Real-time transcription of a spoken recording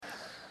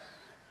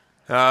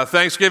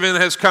Thanksgiving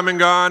has come and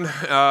gone.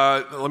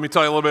 Let me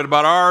tell you a little bit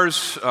about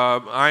ours.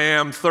 I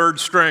am third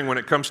string when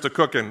it comes to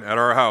cooking at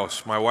our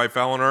house. My wife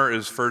Eleanor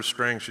is first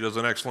string. She does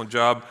an excellent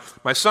job.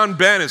 My son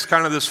Ben is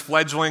kind of this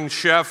fledgling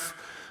chef,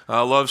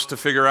 loves to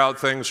figure out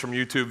things from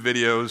YouTube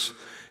videos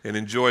and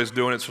enjoys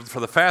doing it. So for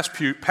the past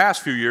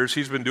few years,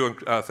 he's been doing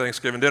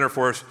Thanksgiving dinner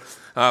for us.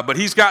 But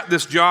he's got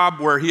this job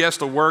where he has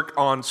to work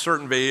on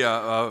certain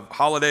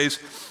holidays.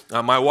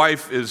 My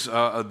wife is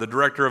the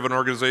director of an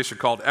organization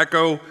called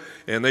Echo,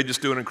 and they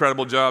just do an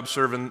incredible job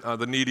serving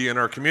the needy in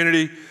our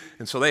community.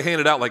 And so they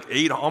handed out like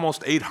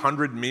almost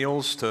 800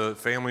 meals to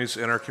families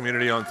in our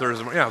community on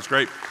Thursday morning. Yeah, it's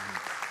great.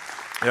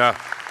 Yeah.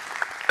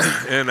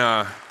 And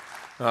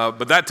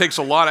but that takes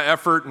a lot of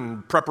effort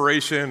and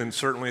preparation, and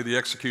certainly the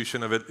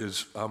execution of it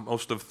is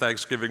most of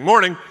Thanksgiving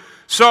morning.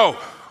 So,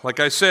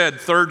 like I said,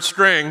 third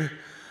string,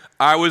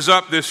 I was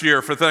up this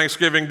year for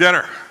Thanksgiving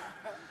dinner.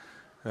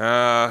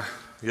 Yeah,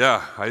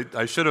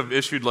 I should have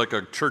issued like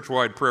a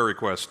church-wide prayer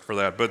request for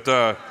that. But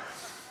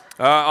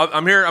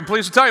I'm here. I'm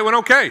pleased to tell you it went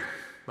okay.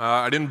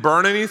 I didn't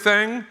burn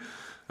anything.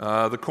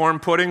 The corn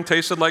pudding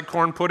tasted like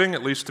corn pudding,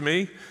 at least to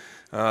me.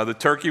 The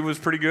turkey was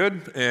pretty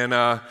good. And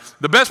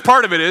the best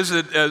part of it is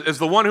that as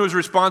the one who was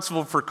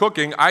responsible for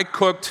cooking, I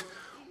cooked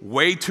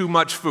way too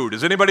much food.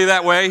 Is anybody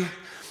that way?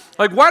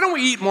 Like, why don't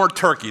we eat more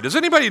turkey? Does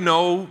anybody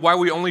know why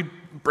we only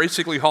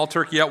basically haul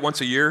turkey out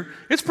once a year?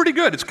 It's pretty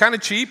good. It's kind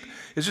of cheap.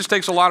 It just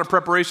takes a lot of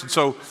preparation.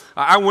 So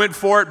I went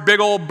for it, big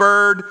old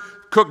bird,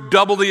 cooked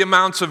double the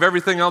amounts of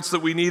everything else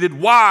that we needed.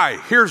 Why?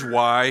 Here's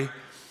why.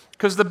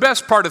 Because the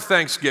best part of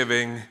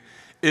Thanksgiving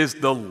is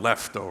the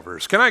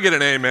leftovers. Can I get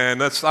an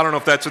amen? I don't know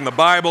if that's in the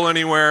Bible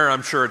anywhere.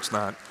 I'm sure it's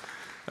not.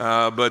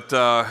 But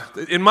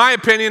in my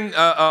opinion,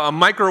 a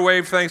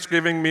microwave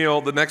Thanksgiving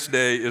meal the next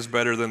day is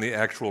better than the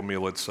actual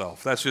meal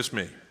itself. That's just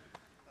me.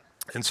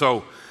 And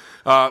so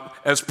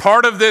as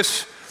part of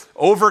this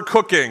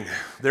overcooking,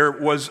 there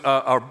was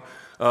a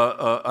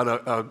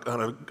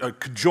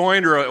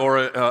conjoined or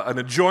an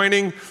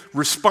adjoining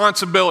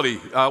responsibility.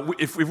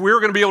 If we were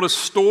going to be able to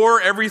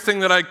store everything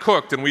that I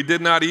cooked and we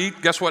did not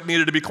eat, guess what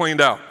needed to be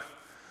cleaned out?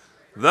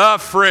 The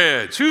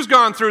fridge. Who's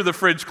gone through the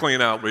fridge clean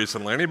out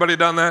recently? Anybody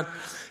done that?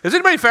 Has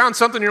anybody found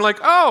something you're like,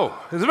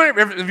 oh,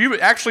 have you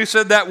actually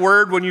said that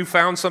word when you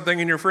found something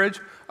in your fridge?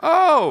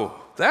 Oh,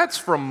 that's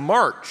from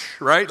March,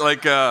 right?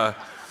 Like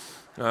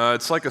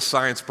it's like a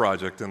science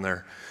project in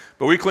there.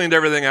 But we cleaned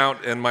everything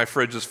out, and my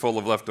fridge is full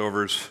of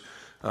leftovers.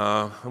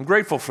 I'm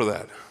grateful for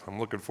that. I'm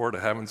looking forward to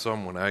having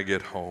some when I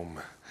get home.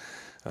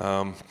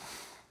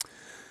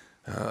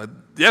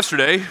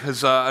 Yesterday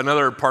is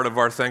another part of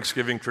our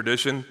Thanksgiving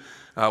tradition.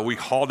 We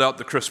hauled out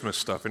the Christmas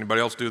stuff.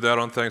 Anybody else do that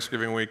on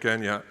Thanksgiving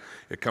weekend? Yeah,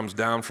 it comes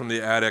down from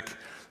the attic.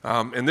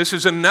 And this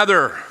is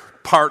another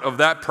part of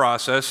that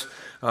process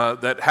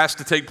that has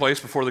to take place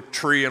before the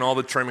tree and all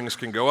the trimmings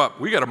can go up.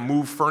 We got to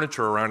move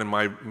furniture around in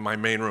my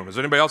main room. Does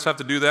anybody else have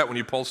to do that when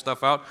you pull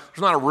stuff out?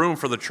 There's not a room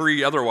for the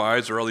tree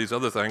otherwise, or all these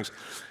other things.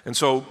 And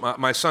so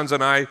my sons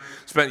and I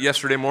spent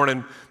yesterday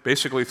morning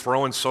basically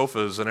throwing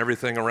sofas and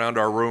everything around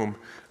our room,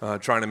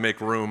 trying to make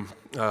room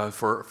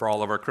for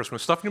all of our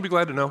Christmas stuff. And you'll be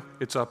glad to know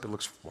it's up. It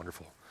looks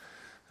wonderful.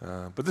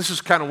 But this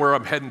is kind of where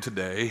I'm heading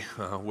today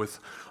with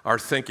our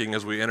thinking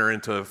as we enter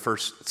into 1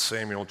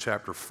 Samuel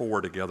chapter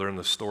 4 together and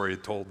the story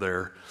told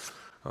there.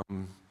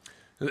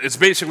 It's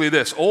basically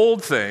this.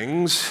 Old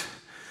things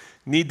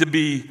need to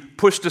be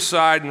pushed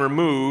aside and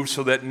removed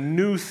so that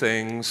new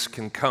things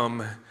can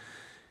come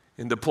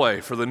into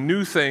play. For the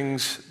new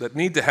things that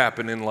need to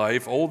happen in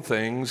life, old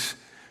things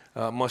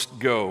must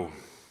go.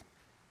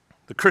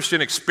 The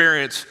Christian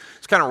experience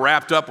is kind of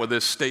wrapped up with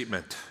this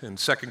statement in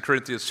 2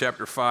 Corinthians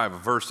chapter 5, a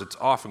verse that's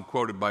often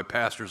quoted by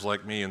pastors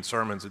like me in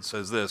sermons. It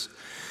says this: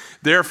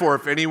 therefore,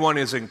 if anyone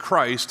is in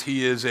Christ,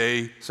 he is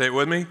a, say it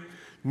with me,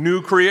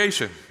 new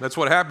creation. That's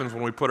what happens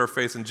when we put our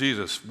faith in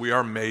Jesus. We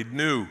are made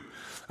new.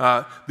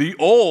 The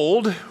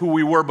old, who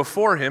we were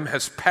before him,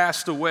 has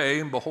passed away,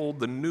 and behold,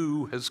 the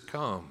new has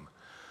come.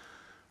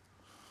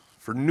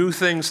 For new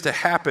things to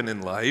happen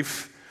in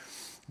life,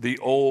 the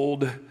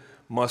old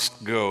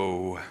must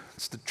go.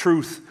 It's the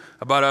truth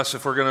about us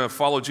if we're going to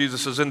follow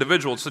Jesus as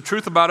individuals. It's the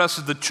truth about us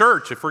as the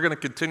church if we're going to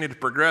continue to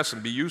progress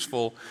and be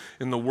useful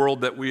in the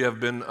world that we have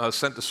been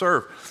sent to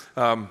serve.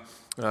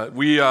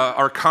 We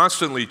are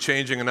constantly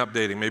changing and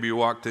updating. Maybe you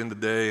walked in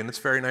today and it's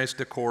very nice.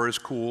 Decor is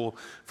cool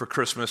for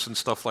Christmas and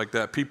stuff like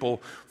that.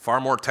 People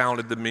far more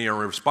talented than me are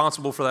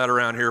responsible for that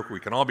around here. We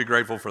can all be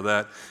grateful for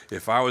that.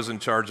 If I was in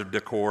charge of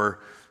decor,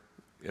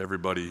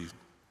 everybody...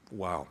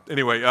 Wow.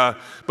 Anyway,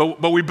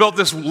 but we built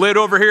this lid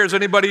over here. Has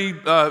anybody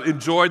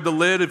enjoyed the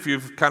lid? If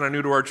you're kind of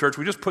new to our church,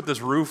 we just put this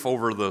roof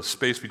over the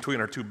space between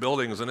our two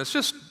buildings, and it's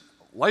just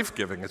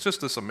life-giving. It's just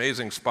this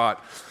amazing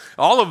spot.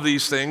 All of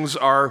these things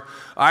are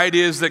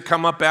ideas that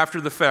come up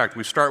after the fact.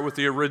 We start with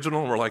the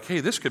original, and we're like,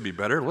 hey, this could be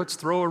better. Let's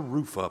throw a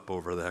roof up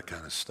over that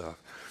kind of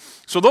stuff.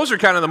 So those are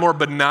kind of the more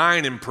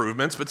benign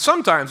improvements, but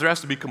sometimes there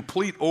has to be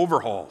complete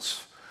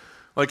overhauls.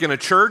 Like in a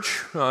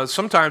church,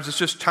 sometimes it's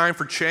just time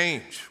for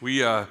change.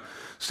 We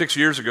 6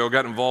 years ago,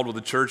 got involved with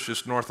a church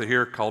just north of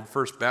here called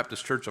First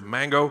Baptist Church of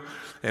Mango.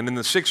 And in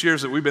the 6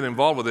 years that we've been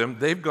involved with them,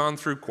 they've gone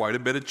through quite a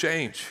bit of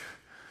change.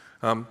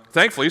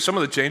 Thankfully, some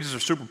of the changes are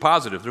super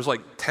positive. There's like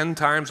 10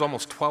 times,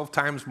 almost 12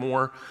 times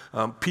more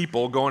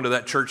people going to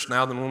that church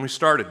now than when we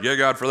started. Yeah,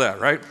 God for that,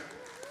 right?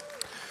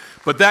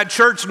 But that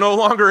church no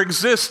longer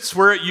exists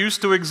where it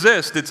used to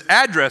exist. Its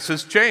address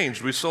has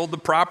changed. We sold the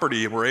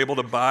property and we're able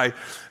to buy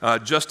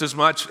just as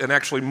much and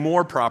actually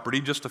more property,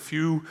 just a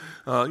few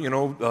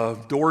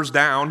doors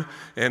down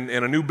and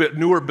a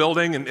newer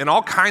building and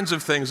all kinds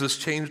of things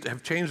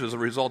have changed as a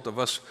result of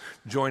us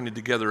joining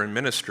together in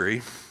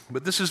ministry.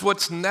 But this is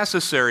what's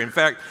necessary. In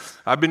fact,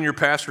 I've been your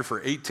pastor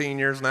for 18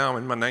 years now. I'm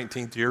in my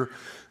 19th year.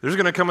 There's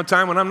going to come a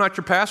time when I'm not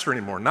your pastor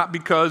anymore. Not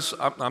because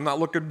I'm not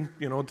looking,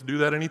 to do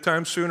that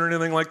anytime soon or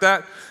anything like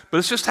that, but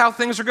it's just how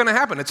things are going to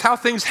happen. It's how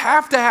things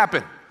have to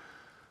happen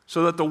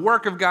so that the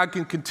work of God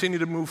can continue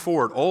to move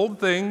forward.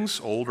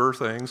 Older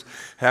things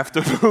have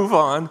to move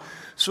on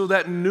so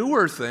that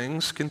newer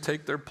things can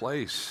take their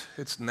place.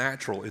 It's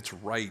natural. It's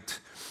right.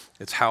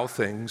 It's how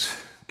things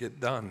get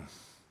done.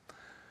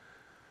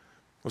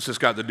 What's this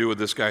got to do with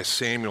this guy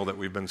Samuel that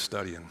we've been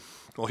studying?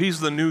 Well, he's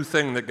the new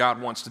thing that God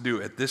wants to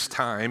do at this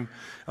time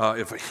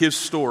of his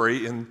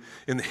story in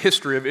the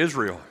history of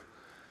Israel.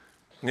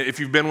 If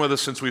you've been with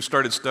us since we've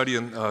started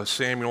studying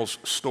Samuel's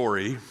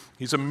story,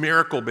 he's a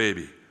miracle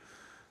baby.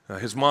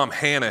 His mom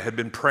Hannah had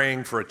been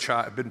praying for a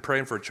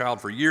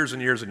child for years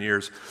and years and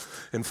years,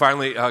 and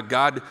finally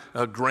God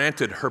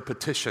granted her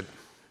petition,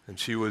 and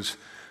she was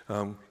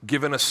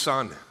given a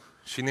son.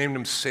 She named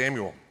him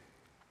Samuel,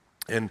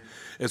 and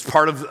as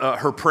part of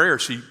her prayer,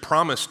 she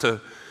promised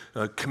to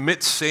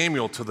commit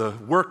Samuel to the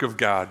work of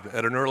God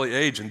at an early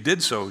age, and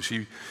did so.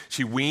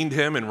 She weaned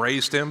him and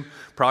raised him,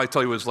 probably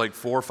till he was like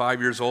 4 or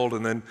 5 years old,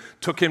 and then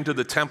took him to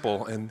the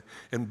temple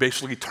and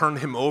basically turned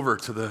him over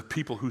to the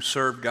people who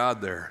served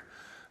God there.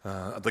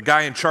 The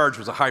guy in charge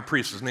was a high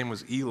priest. His name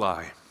was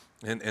Eli.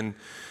 And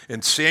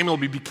Samuel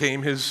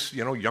became his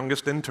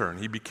youngest intern.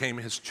 He became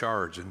his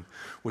charge and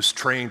was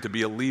trained to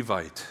be a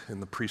Levite in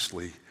the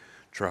priestly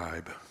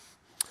tribe.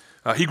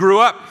 He grew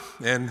up,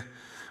 and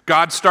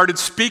God started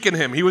speaking to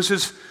him. He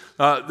was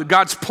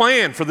God's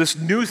plan for this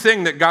new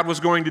thing that God was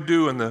going to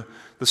do in the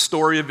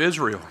story of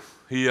Israel.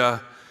 He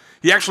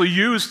actually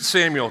used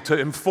Samuel to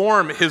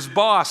inform his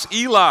boss,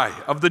 Eli,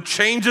 of the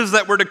changes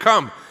that were to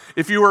come.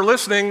 If you were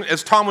listening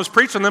as Tom was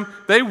preaching them,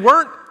 they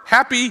weren't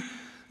happy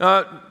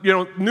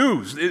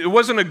news. It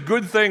wasn't a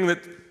good thing that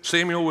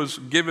Samuel was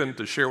given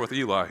to share with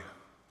Eli.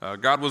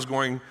 God was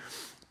going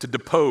to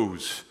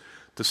depose,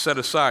 to set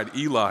aside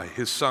Eli,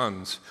 his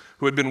sons,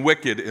 who had been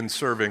wicked in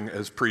serving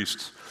as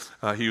priests.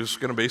 He was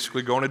going to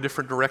basically go in a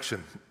different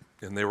direction,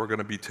 and they were going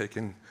to be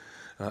taken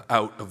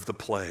out of the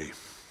play.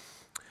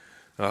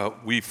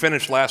 We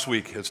finished last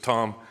week, as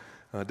Tom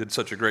did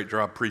such a great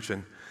job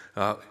preaching,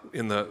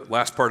 in the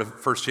last part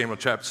of 1 Samuel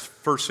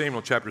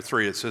chapter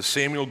 3. It says,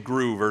 Samuel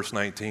grew, verse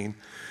 19,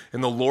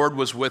 and the Lord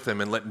was with him,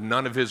 and let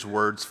none of his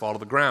words fall to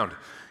the ground.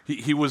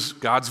 He was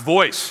God's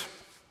voice.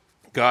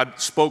 God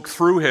spoke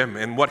through him,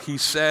 and what he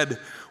said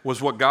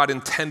was what God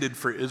intended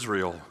for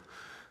Israel.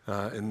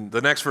 In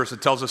the next verse,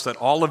 it tells us that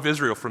all of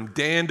Israel, from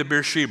Dan to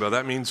Beersheba,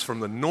 that means from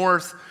the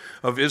north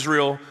of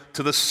Israel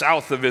to the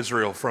south of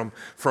Israel, from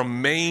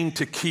Maine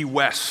to Key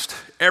West,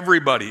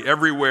 everybody,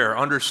 everywhere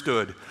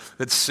understood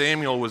that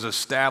Samuel was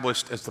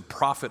established as the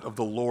prophet of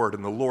the Lord,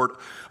 and the Lord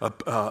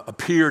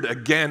appeared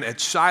again at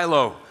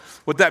Shiloh.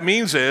 What that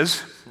means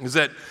is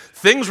that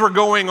things were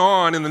going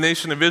on in the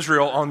nation of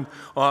Israel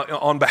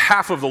on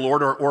behalf of the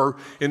Lord or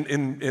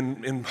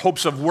in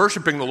hopes of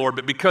worshiping the Lord,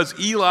 but because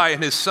Eli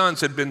and his sons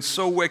had been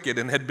so wicked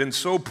and had been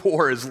so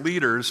poor as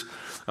leaders,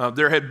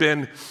 there had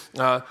been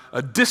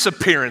a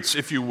disappearance,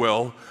 if you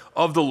will,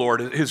 of the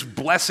Lord. His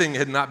blessing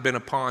had not been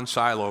upon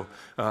Shiloh,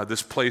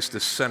 this place,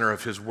 this center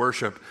of his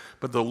worship,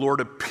 but the Lord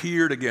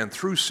appeared again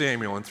through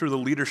Samuel and through the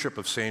leadership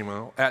of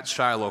Samuel at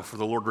Shiloh, for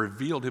the Lord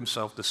revealed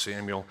himself to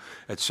Samuel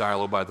at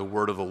Shiloh by the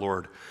word of the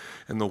Lord.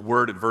 And the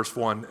word at verse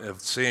 1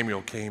 of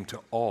Samuel came to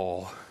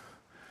all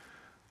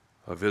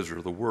of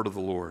Israel. The word of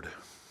the Lord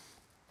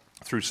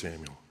through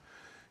Samuel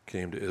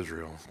came to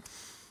Israel.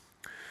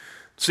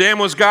 Sam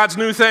was God's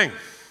new thing.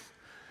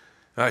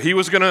 He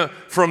was going to,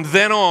 from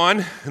then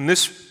on, in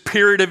this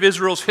period of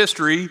Israel's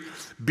history,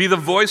 be the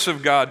voice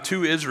of God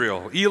to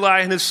Israel. Eli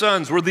and his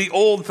sons were the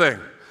old thing.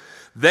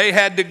 They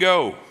had to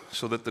go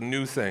so that the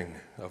new thing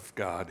of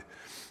God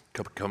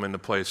could come into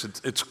place.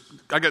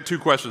 I got two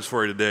questions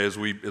for you today as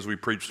we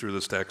preach through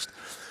this text.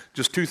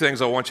 Just two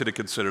things I want you to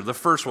consider. The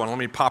first one, let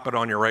me pop it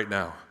on you right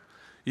now.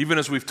 Even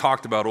as we've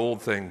talked about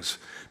old things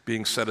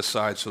being set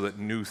aside so that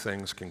new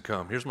things can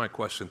come. Here's my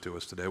question to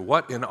us today.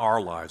 What in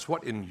our lives,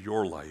 what in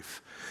your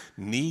life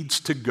needs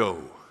to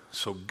go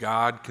so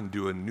God can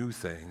do a new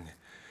thing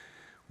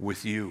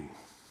with you?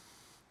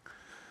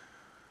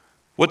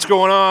 What's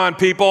going on,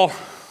 people?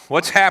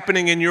 What's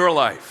happening in your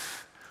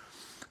life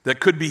that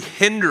could be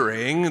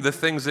hindering the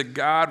things that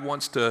God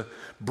wants to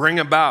bring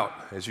about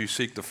as you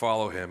seek to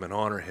follow him and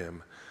honor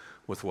him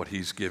with what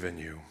he's given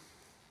you?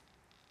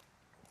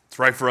 It's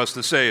right for us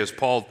to say, as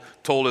Paul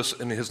told us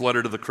in his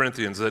letter to the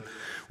Corinthians, that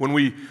when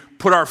we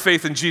put our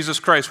faith in Jesus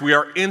Christ, we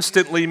are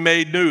instantly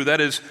made new.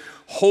 That is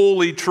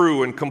wholly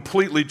true and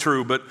completely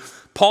true. But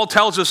Paul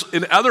tells us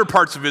in other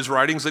parts of his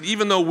writings that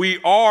even though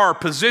we are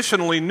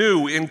positionally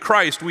new in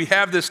Christ, we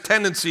have this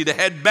tendency to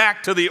head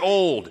back to the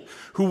old,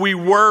 who we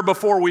were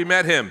before we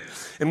met him.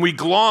 And we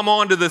glom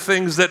onto the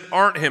things that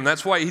aren't him.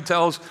 That's why he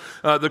tells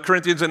the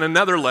Corinthians in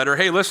another letter,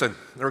 hey, listen,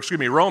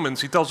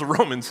 Romans, he tells the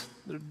Romans,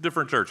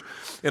 different church,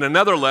 in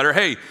another letter,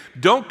 hey,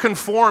 don't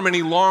conform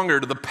any longer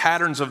to the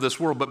patterns of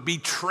this world, but be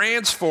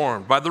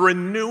transformed by the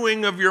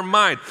renewing of your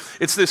mind.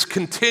 It's this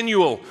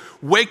continual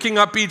waking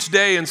up each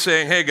day and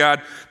saying, hey,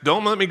 God,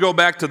 don't let me go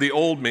back to the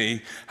old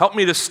me. Help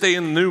me to stay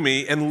in the new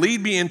me and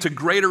lead me into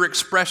greater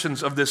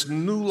expressions of this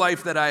new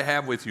life that I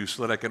have with you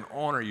so that I can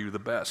honor you the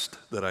best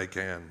that I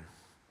can.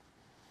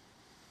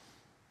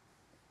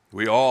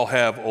 We all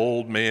have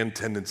old man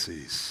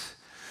tendencies,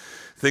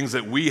 things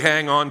that we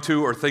hang on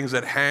to or things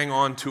that hang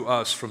on to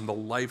us from the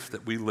life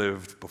that we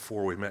lived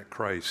before we met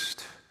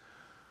Christ.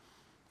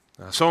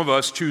 Some of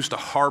us choose to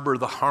harbor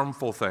the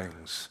harmful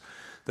things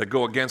that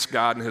go against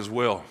God and his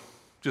will,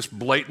 just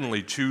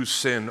blatantly choose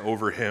sin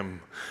over him.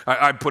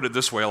 I put it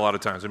this way a lot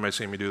of times. Anybody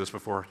seen me do this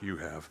before? You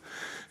have.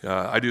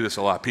 I do this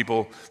a lot.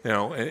 People,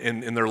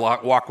 in their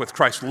walk with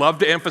Christ love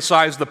to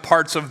emphasize the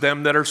parts of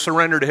them that are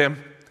surrendered to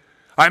him.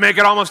 I make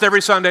it almost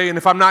every Sunday, and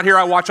if I'm not here,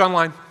 I watch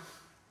online.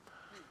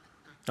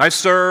 I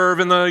serve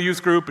in the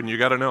youth group, and you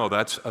got to know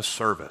that's a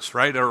service,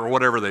 right? Or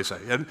whatever they say.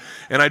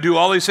 And I do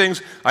all these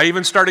things. I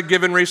even started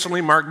giving recently.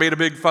 Mark made a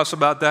big fuss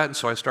about that, and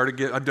so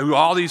I do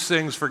all these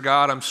things for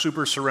God. I'm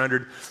super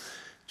surrendered.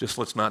 Just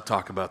let's not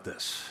talk about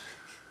this.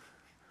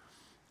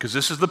 Because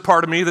this is the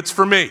part of me that's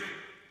for me.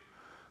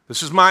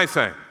 This is my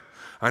thing.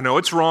 I know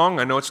it's wrong.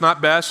 I know it's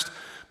not best,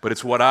 but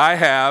it's what I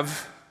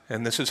have,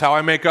 and this is how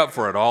I make up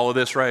for it, all of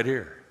this right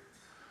here.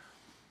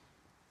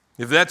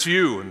 If that's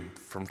you, and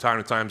from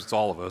time to time it's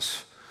all of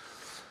us,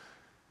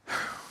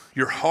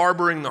 you're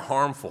harboring the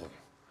harmful,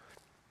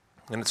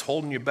 and it's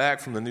holding you back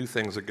from the new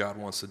things that God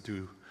wants to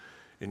do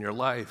in your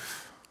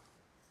life.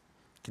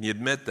 Can you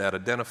admit that,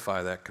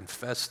 identify that,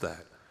 confess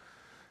that,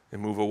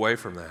 and move away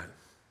from that?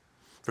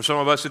 For some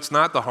of us, it's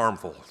not the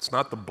harmful, it's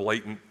not the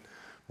blatant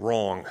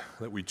wrong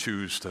that we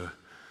choose to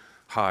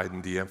hide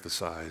and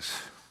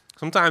de-emphasize.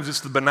 Sometimes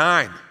it's the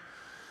benign.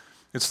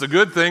 It's the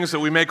good things that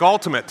we make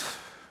ultimate.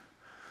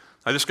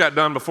 I just got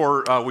done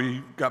before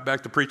we got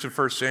back to preaching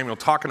 1 Samuel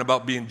talking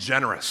about being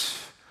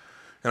generous.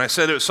 And I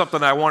said it was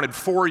something I wanted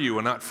for you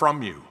and not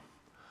from you.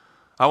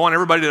 I want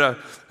everybody to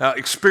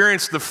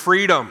experience the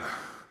freedom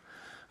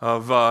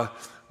of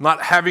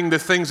not having the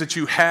things that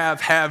you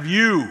have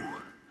you,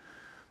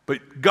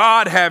 but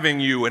God having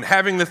you and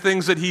having the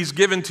things that he's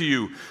given to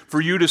you for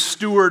you to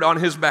steward on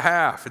his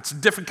behalf. It's a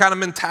different kind of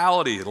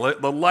mentality.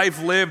 The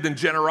life lived in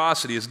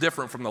generosity is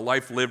different from the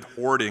life lived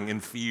hoarding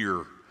in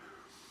fear.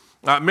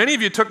 Many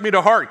of you took me to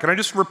heart. Can I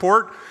just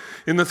report?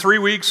 In the 3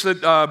 weeks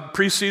that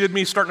preceded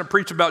me starting to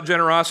preach about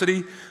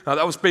generosity,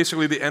 that was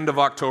basically the end of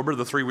October,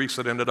 the 3 weeks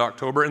that ended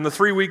October. In the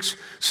 3 weeks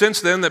since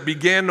then that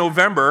began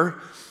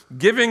November,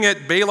 giving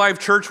at Bay Life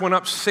Church went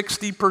up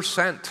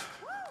 60%.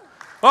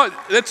 Oh,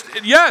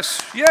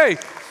 yes, yay.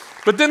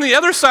 But then the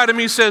other side of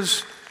me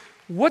says,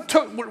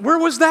 where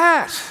was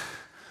that?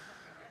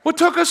 What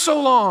took us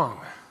so long?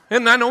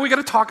 And I know we got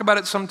to talk about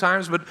it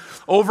sometimes, but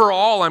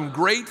overall I'm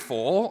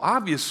grateful,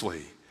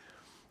 obviously,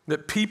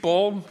 that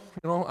people,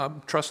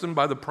 I'm trusting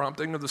by the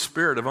prompting of the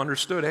Spirit, have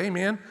understood, hey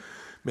man,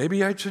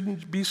 maybe I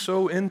shouldn't be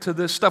so into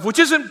this stuff, which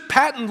isn't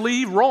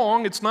patently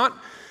wrong. It's not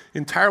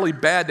entirely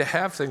bad to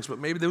have things, but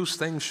maybe those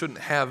things shouldn't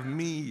have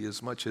me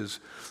as much as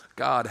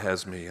God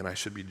has me, and I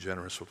should be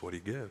generous with what he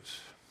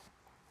gives.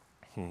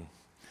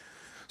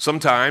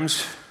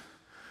 Sometimes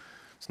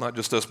it's not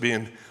just us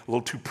being a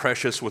little too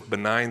precious with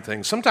benign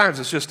things. Sometimes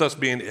it's just us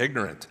being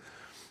ignorant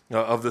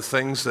of the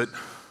things that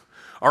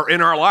are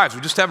in our lives.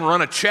 We just haven't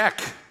run a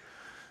check.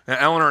 And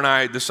Eleanor and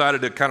I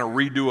decided to kind of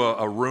redo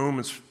a room.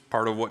 It's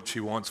part of what she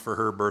wants for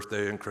her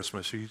birthday and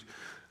Christmas. She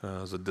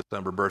was a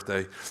December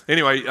birthday.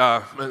 Anyway,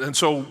 and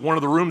so one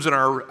of the rooms in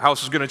our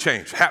house is going to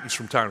change. It happens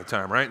from time to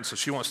time, right? And so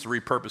she wants to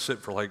repurpose it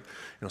for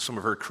some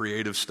of her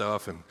creative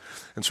stuff.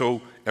 And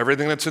so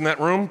everything that's in that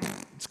room,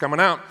 it's coming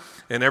out.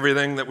 And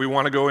everything that we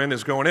want to go in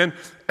is going in.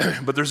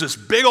 But there's this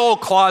big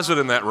old closet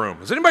in that room.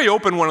 Has anybody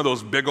opened one of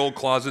those big old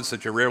closets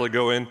that you rarely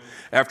go in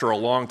after a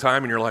long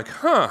time and you're like,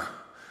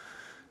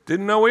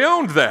 didn't know we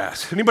owned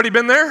that. Anybody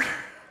been there?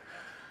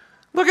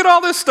 Look at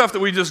all this stuff that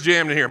we just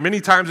jammed in here.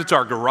 Many times it's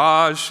our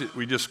garage.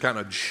 We just kind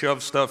of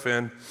shove stuff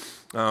in.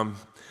 I'm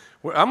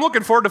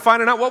looking forward to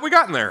finding out what we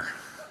got in there.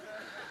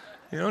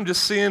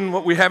 Just seeing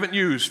what we haven't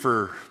used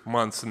for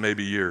months and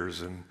maybe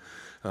years, and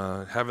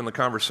having the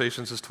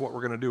conversations as to what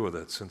we're going to do with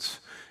it, since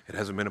it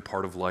hasn't been a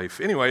part of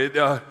life. Anyway,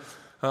 a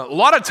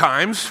lot of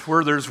times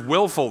where there's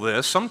willful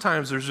this,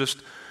 sometimes there's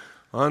just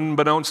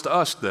unbeknownst to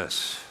us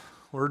this.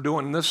 We're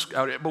doing this,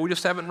 but we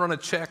just haven't run a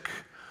check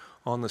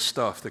on the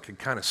stuff that can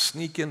kind of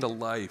sneak into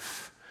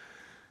life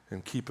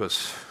and keep us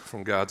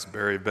from God's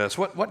very best.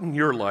 What in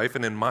your life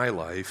and in my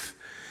life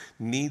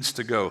needs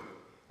to go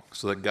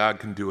so that God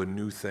can do a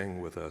new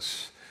thing with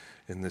us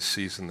in this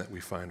season that we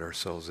find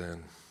ourselves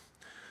in.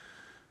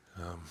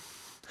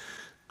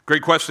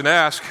 Great question to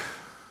ask.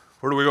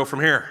 Where do we go from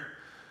here?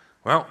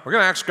 Well, we're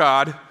going to ask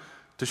God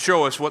to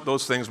show us what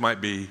those things might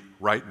be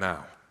right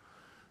now.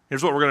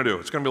 Here's what we're going to do.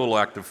 It's going to be a little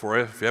active for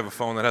you. If you have a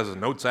phone that has a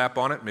notes app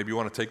on it, maybe you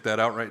want to take that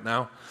out right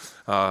now.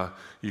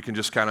 You can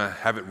just kind of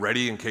have it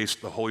ready in case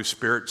the Holy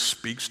Spirit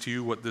speaks to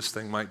you what this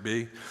thing might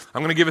be.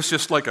 I'm going to give us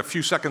just like a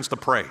few seconds to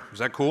pray. Is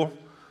that cool?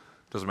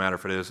 Doesn't matter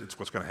if it is. It's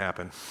what's going to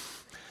happen.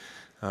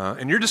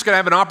 And you're just going to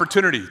have an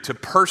opportunity to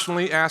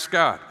personally ask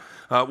God.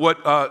 What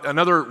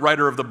another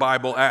writer of the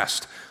Bible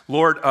asked,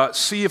 Lord,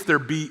 see if there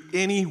be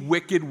any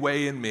wicked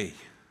way in me,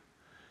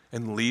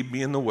 and lead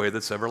me in the way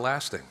that's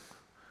everlasting.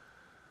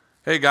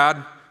 Hey,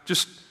 God,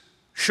 just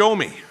show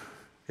me.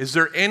 Is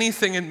there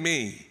anything in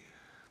me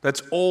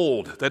that's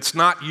old, that's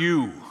not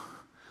you,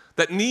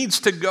 that needs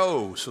to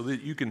go so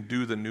that you can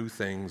do the new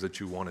things that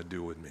you want to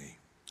do with me?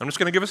 I'm just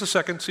going to give us a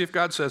second, see if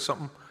God says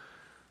something.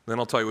 Then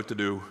I'll tell you what to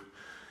do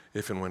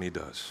if and when he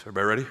does.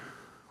 Everybody ready?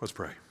 Let's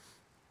pray.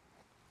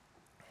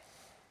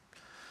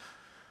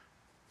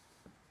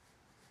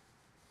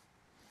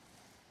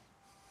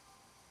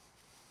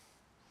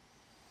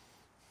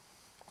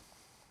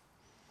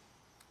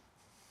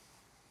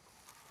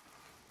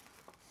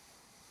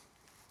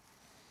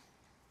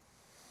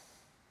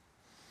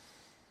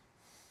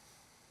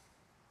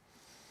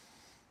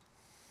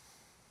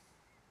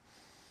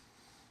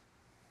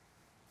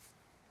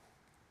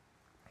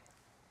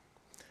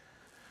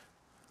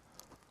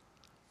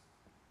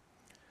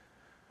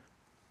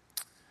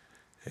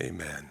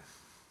 Amen.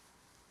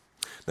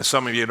 Now,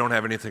 some of you don't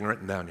have anything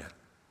written down yet.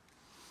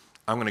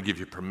 I'm going to give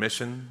you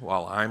permission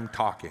while I'm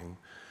talking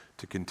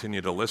to continue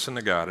to listen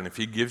to God. And if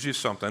he gives you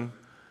something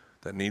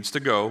that needs to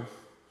go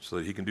so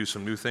that he can do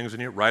some new things in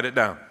you, write it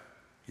down,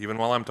 even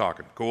while I'm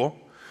talking. Cool?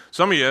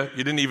 Some of you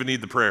didn't even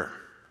need the prayer.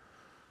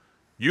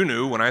 You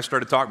knew when I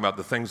started talking about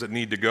the things that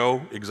need to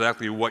go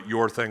exactly what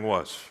your thing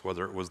was,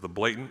 whether it was the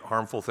blatant,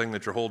 harmful thing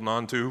that you're holding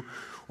on to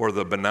or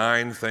the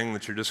benign thing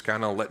that you're just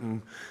kind of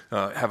letting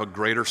have a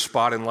greater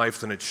spot in life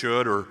than it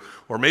should, or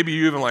maybe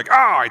you even like,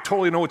 I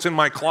totally know what's in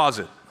my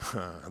closet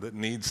that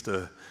needs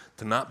to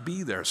not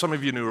be there. Some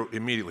of you knew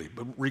immediately,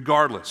 but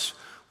regardless,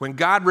 when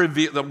God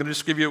reveals, I'm going to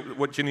just give you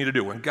what you need to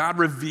do. When God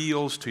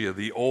reveals to you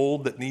the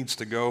old that needs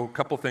to go, a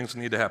couple things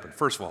need to happen.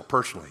 First of all,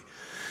 personally,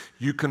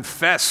 you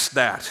confess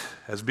that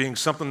as being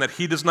something that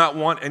he does not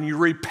want, and you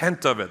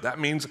repent of it. That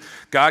means,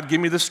 God,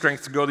 give me the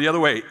strength to go the other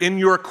way. In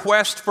your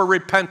quest for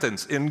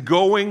repentance, in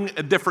going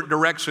a different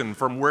direction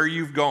from where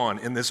you've gone,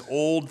 in this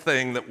old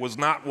thing that was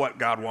not what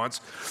God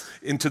wants,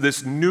 into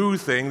this new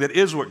thing that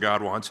is what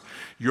God wants,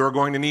 you're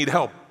going to need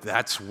help.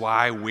 That's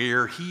why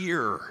we're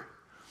here.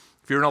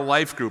 If you're in a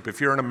life group,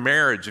 if you're in a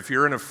marriage, if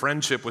you're in a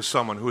friendship with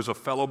someone who is a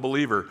fellow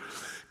believer,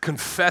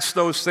 confess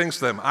those things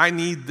to them. I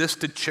need this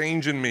to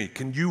change in me.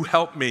 Can you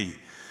help me?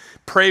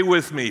 Pray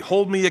with me.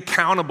 Hold me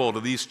accountable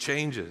to these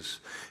changes.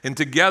 And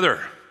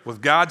together,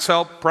 with God's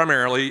help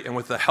primarily and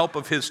with the help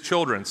of his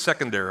children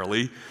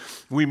secondarily,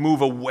 we move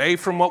away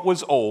from what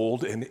was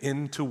old and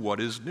into what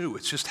is new.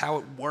 It's just how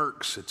it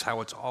works. It's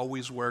how it's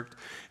always worked.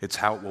 It's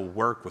how it will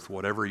work with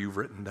whatever you've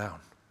written down.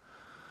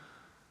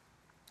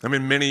 I'm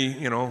in many,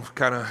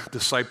 kind of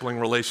discipling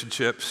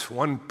relationships.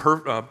 One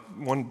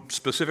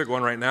specific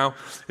one right now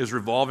is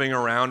revolving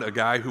around a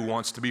guy who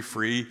wants to be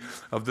free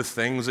of the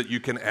things that you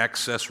can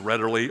access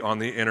readily on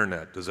the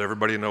internet. Does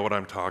everybody know what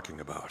I'm talking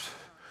about?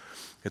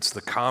 It's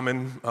the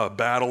common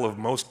battle of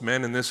most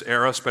men in this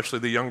era, especially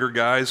the younger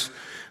guys.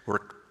 We're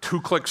 2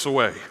 clicks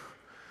away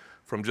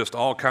from just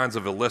all kinds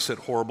of illicit,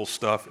 horrible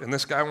stuff, and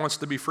this guy wants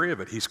to be free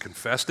of it. He's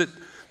confessed it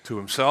to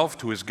himself,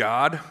 to his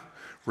God,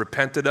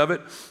 repented of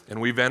it, and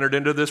we've entered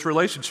into this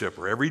relationship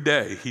where every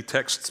day he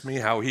texts me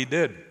how he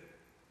did.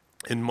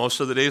 In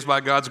most of the days,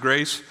 by God's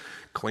grace,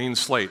 clean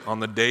slate. On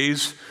the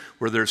days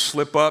where there's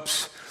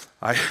slip-ups,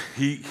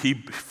 he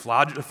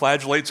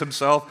flagellates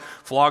himself,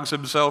 flogs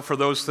himself for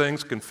those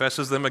things,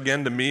 confesses them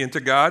again to me and to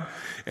God,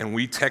 and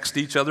we text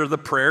each other the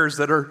prayers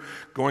that are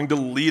going to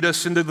lead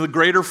us into the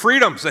greater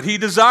freedoms that he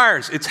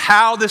desires. It's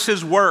how this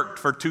has worked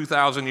for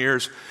 2,000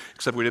 years,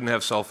 except we didn't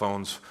have cell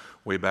phones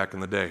way back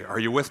in the day. Are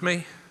you with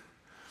me?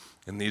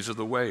 And these are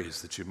the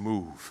ways that you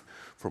move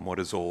from what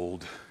is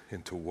old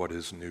into what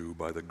is new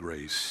by the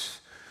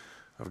grace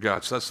of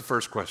God. So that's the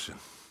first question.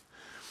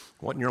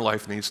 What in your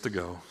life needs to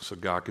go so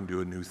God can do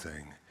a new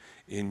thing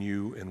in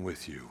you and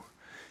with you?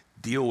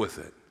 Deal with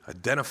it.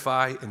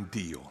 Identify and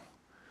deal.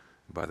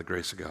 By the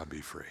grace of God,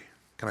 be free.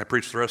 Can I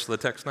preach the rest of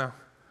the text now?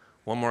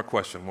 One more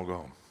question, we'll go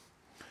home.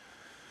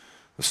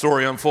 The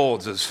story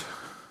unfolds as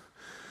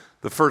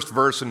the first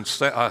verse in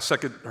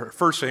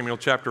 1 Samuel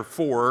chapter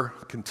 4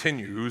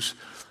 continues.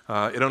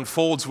 It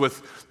unfolds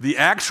with the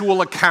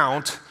actual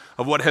account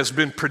of what has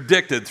been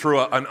predicted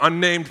through an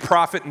unnamed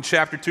prophet in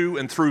chapter 2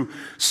 and through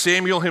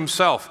Samuel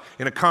himself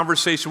in a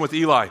conversation with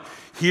Eli.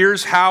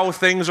 Here's how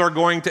things are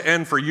going to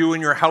end for you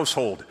and your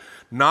household.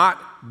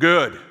 Not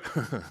good.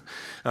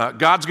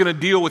 God's going to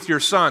deal with your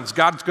sons.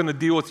 God's going to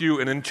deal with you.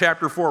 And in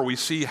chapter 4, we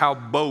see how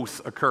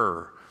both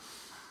occur.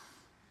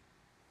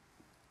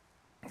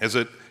 As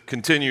it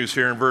continues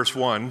here in verse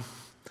 1,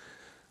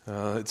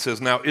 it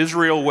says, "Now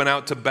Israel went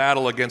out to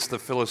battle against the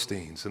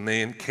Philistines, and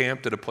they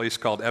encamped at a place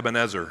called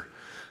Ebenezer."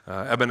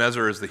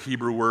 Ebenezer is the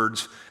Hebrew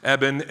words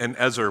Eben and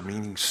Ezer,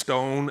 meaning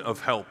stone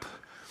of help.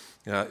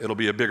 It'll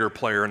be a bigger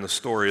player in the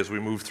story as we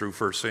move through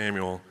 1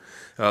 Samuel.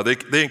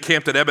 They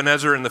encamped at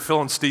Ebenezer, and the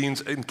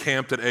Philistines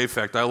encamped at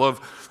Aphek. I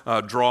love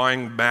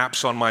drawing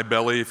maps on my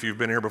belly. If you've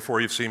been here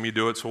before, you've seen me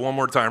do it. So one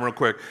more time, real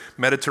quick.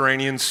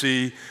 Mediterranean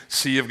Sea,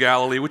 Sea of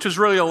Galilee, which is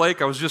really a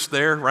lake. I was just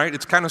there, right?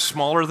 It's kind of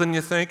smaller than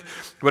you think,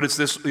 but it's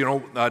this,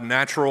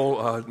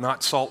 natural,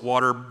 not salt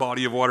water,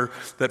 body of water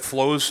that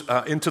flows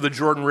into the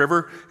Jordan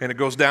River, and it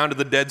goes down to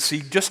the Dead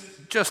Sea.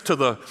 Just to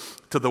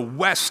the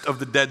west of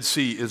the Dead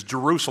Sea is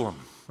Jerusalem.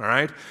 All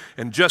right?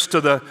 And just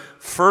to the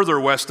further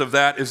west of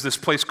that is this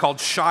place called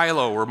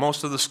Shiloh, where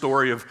most of the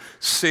story of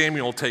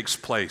Samuel takes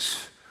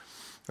place.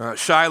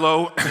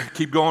 Shiloh,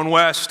 keep going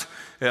west,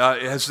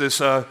 has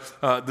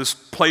this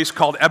place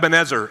called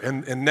Ebenezer,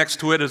 and next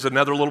to it is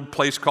another little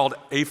place called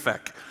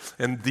Aphek.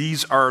 And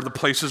these are the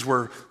places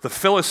where the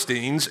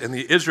Philistines and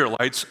the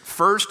Israelites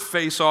first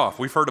face off.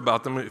 We've heard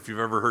about them if you've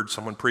ever heard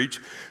someone preach.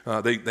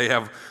 They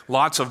have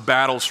lots of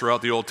battles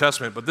throughout the Old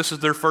Testament, but this is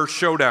their first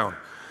showdown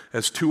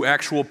as two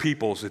actual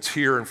peoples. It's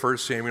here in 1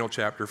 Samuel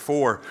chapter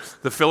 4.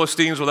 The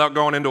Philistines, without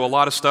going into a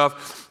lot of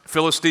stuff,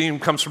 Philistine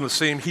comes from the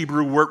same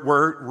Hebrew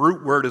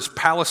root word as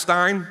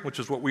Palestine, which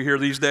is what we hear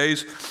these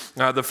days.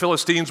 The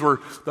Philistines were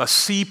a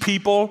sea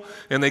people,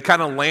 and they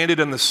kind of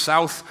landed in the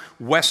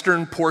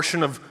southwestern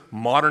portion of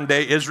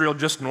modern-day Israel,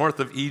 just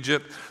north of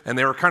Egypt, and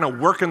they were kind of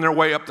working their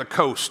way up the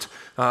coast,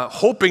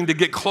 hoping to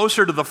get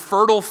closer to the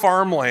fertile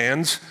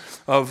farmlands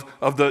of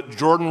the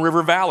Jordan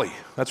River Valley.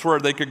 That's where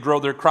they could grow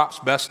their crops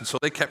best, and so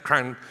they kept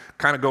kind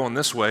of going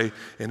this way,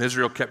 and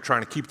Israel kept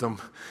trying to keep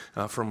them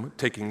from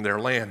taking their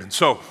land. And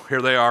so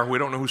here they are. We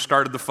don't know who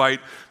started the fight,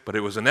 but it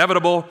was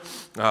inevitable.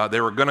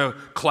 They were going to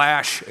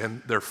clash,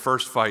 and their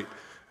first fight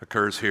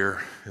occurs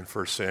here in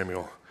 1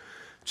 Samuel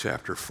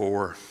chapter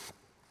 4.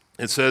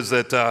 It says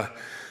that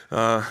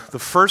the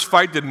first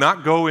fight did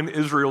not go in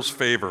Israel's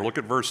favor. Look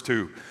at verse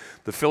 2.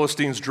 The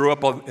Philistines drew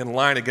up in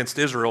line against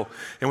Israel,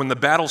 and when the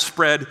battle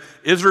spread,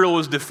 Israel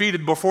was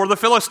defeated before the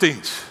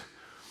Philistines.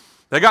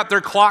 They got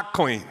their clock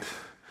cleaned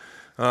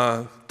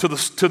to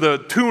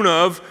the tune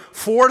of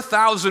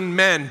 4,000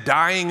 men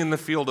dying in the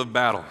field of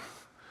battle.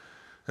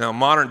 Now,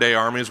 modern-day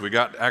armies, we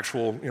got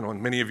actual,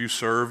 and many of you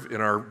serve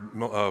in our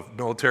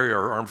military,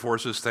 our armed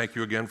forces. Thank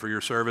you again for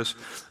your service.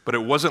 But it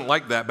wasn't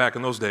like that back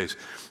in those days.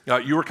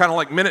 You were kind of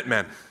like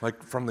Minutemen,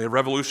 like from the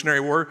Revolutionary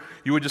War.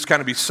 You would just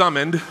kind of be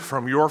summoned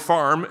from your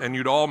farm, and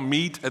you'd all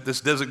meet at this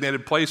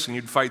designated place, and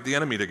you'd fight the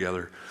enemy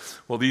together.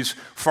 Well, these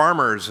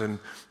farmers and,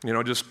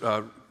 just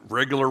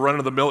regular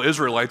run-of-the-mill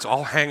Israelites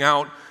all hang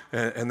out,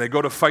 and they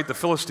go to fight the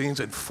Philistines,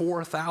 and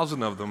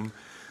 4,000 of them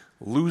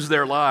lose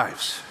their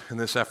lives in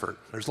this effort.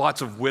 There's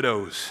lots of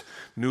widows,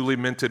 newly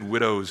minted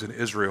widows in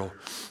Israel,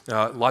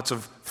 lots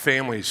of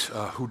families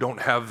who don't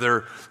have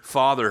their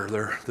father,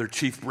 their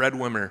chief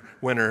breadwinner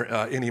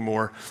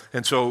anymore.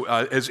 And so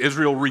as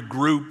Israel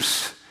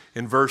regroups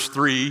in verse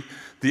 3,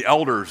 the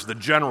elders, the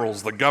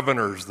generals, the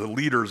governors, the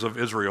leaders of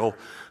Israel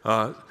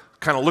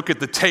kind of look at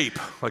the tape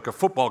like a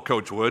football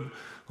coach would.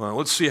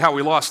 Let's see how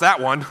we lost that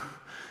one.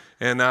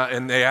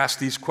 And they ask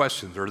these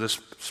questions, or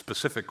this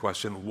specific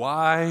question: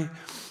 why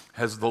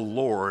has the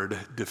Lord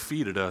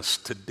defeated us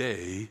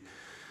today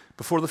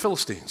before the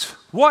Philistines?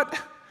 What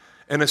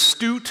an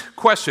astute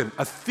question,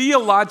 a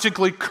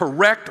theologically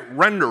correct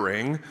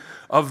rendering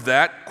of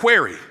that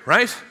query,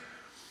 right?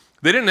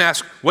 They didn't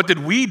ask, what did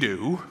we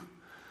do?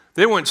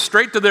 They went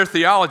straight to their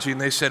theology and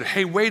they said,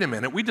 hey, wait a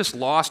minute, we just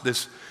lost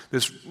this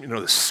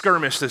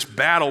skirmish, this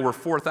battle where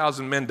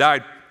 4,000 men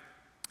died.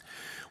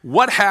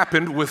 What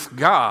happened with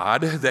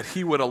God that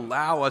he would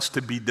allow us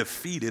to be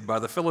defeated by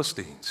the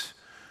Philistines?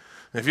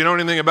 If you know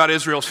anything about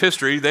Israel's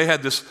history, they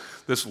had this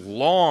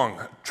long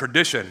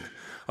tradition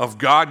of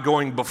God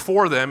going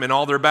before them in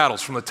all their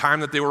battles, from the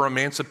time that they were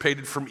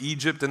emancipated from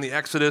Egypt in the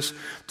Exodus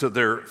to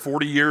their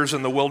 40 years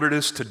in the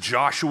wilderness to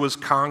Joshua's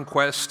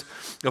conquest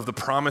of the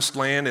promised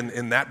land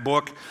in that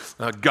book.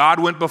 God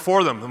went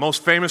before them. The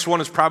most famous one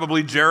is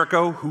probably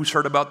Jericho. Who's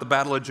heard about the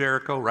Battle of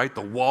Jericho, right?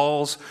 The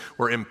walls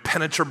were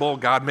impenetrable.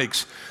 God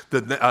makes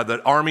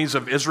the armies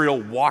of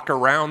Israel walk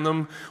around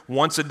them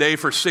once a day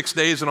for 6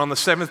 days, and on the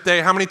seventh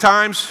day, how many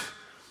times?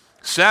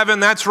 7,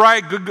 that's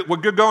right.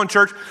 Good going,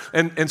 church.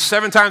 And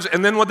 7 times,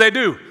 and then what they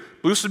do?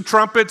 Blew some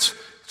trumpets,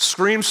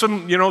 screamed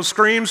some,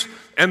 screams,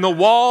 and the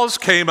walls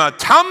came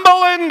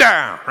tumbling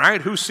down, right?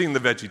 Who's seen the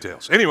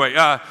VeggieTales? Anyway,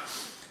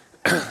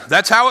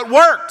 that's how it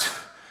worked.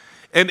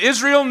 And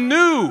Israel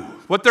knew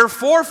what their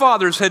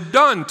forefathers had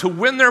done to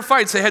win their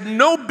fights. They had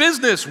no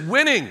business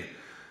winning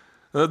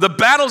the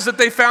battles that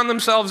they found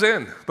themselves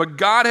in, but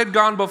God had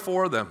gone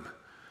before them.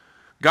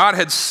 God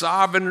had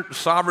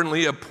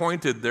sovereignly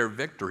appointed their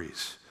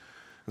victories.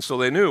 And so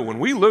they knew when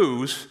we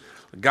lose,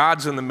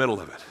 God's in the middle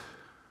of it.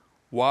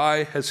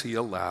 Why has he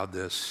allowed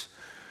this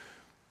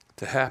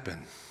to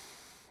happen?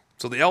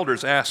 So the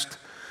elders asked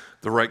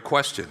the right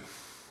question.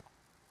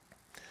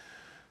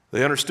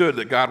 They understood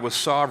that God was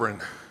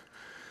sovereign.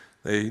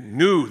 They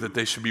knew that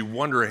they should be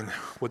wondering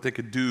what they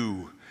could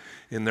do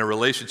in their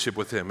relationship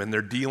with him and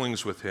their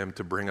dealings with him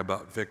to bring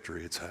about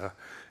victory. It's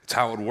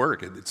how it would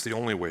work. It's the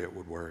only way it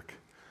would work.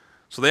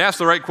 So they asked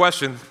the right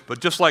question, but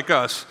just like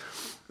us,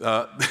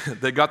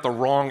 they got the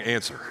wrong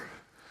answer.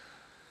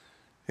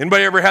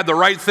 Anybody ever had the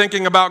right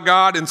thinking about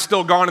God and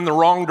still gone in the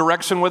wrong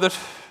direction with it?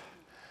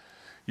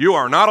 You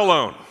are not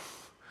alone.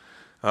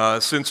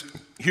 Since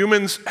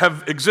humans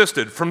have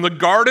existed from the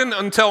garden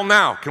until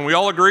now, can we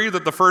all agree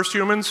that the first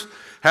humans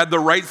had the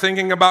right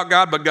thinking about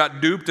God but got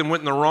duped and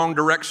went in the wrong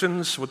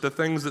directions with the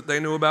things that they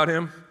knew about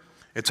him?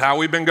 It's how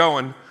we've been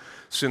going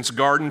since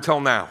garden till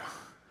now.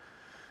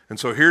 And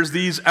so here's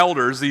these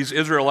elders, these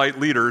Israelite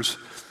leaders,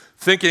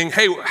 thinking,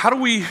 hey, how do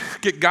we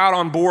get God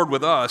on board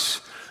with us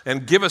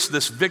and give us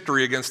this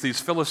victory against these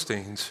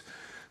Philistines?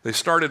 They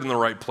started in the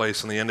right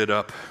place and they ended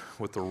up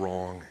with the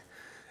wrong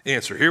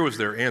answer. Here was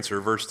their answer,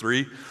 verse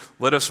 3.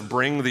 Let us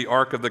bring the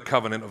ark of the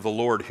covenant of the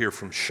Lord here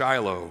from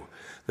Shiloh,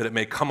 that it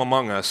may come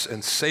among us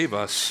and save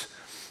us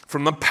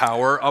from the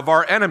power of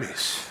our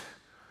enemies.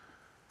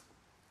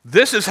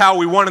 This is how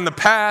we won in the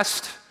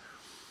past.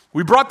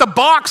 We brought the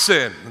box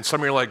in. And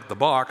some of you are like, the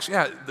box?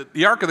 Yeah,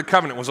 the Ark of the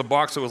Covenant was a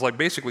box that was like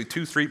basically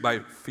 2 feet by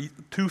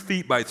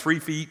 3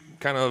 feet,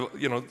 kind of,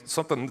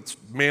 something that's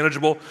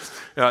manageable.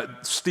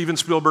 Steven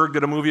Spielberg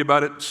did a movie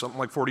about it, something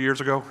like 40 years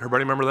ago.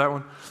 Everybody remember that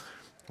one?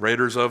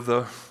 Raiders of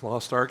the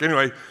Lost Ark.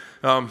 Anyway,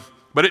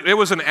 but it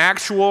was an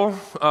actual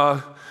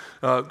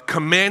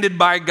commanded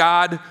by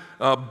God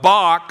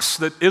box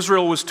that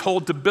Israel was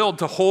told to build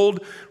to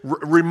hold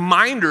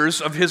reminders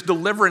of his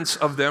deliverance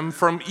of them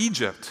from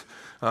Egypt.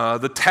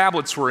 The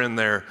tablets were in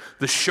there,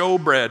 the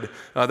showbread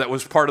that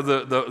was part of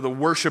the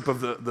worship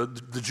of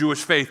the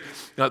Jewish faith,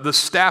 the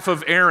staff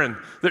of Aaron.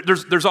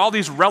 There's all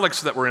these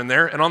relics that were in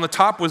there, and on the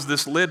top was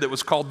this lid that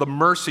was called the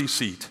mercy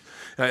seat.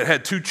 It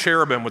had 2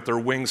 cherubim with their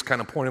wings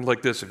kind of pointed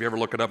like this. If you ever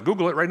look it up,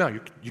 Google it right now.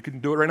 You can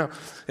do it right now.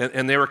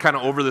 And they were kind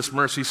of over this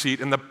mercy seat.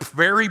 And the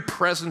very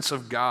presence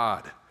of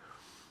God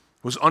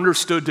was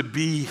understood to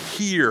be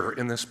here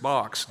in this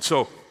box.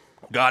 So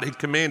God had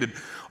commanded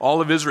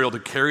all of Israel to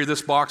carry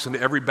this box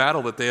into every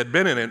battle that they had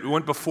been in. It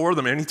went before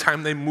them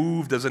anytime they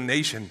moved as a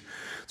nation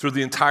through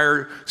the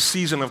entire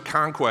season of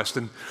conquest.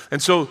 And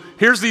so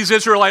here's these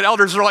Israelite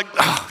elders. They're like,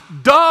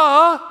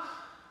 duh!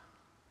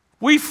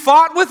 We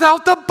fought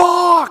without the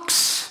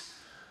box.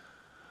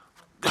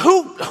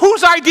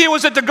 Whose idea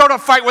was it to go to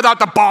fight without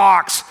the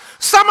box?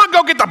 Someone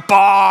go get the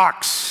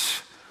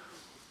box.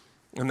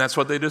 And that's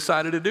what they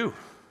decided to do.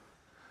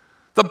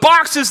 The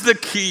box is the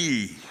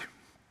key.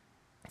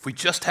 If we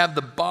just have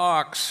the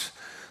box,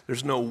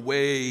 there's no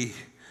way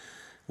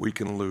we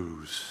can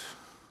lose.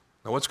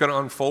 Now, what's going to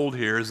unfold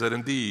here is that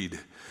indeed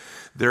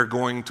they're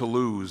going to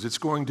lose. It's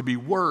going to be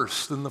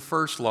worse than the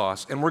first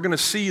loss. And we're going to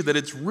see that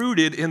it's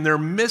rooted in their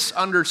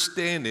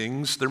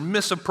misunderstandings, their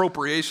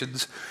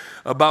misappropriations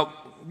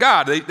about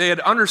God. They had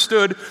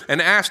understood and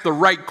asked the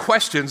right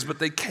questions, but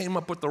they came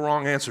up with the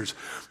wrong answers.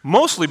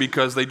 Mostly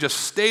because they just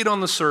stayed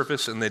on the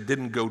surface and they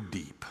didn't go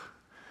deep.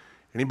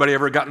 Anybody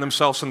ever gotten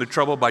themselves into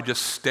trouble by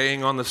just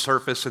staying on the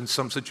surface in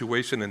some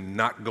situation and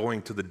not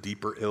going to the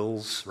deeper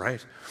ills,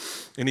 right?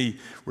 Any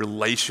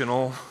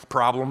relational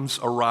problems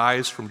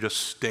arise from just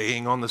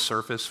staying on the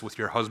surface with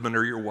your husband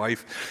or your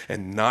wife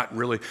and not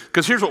really,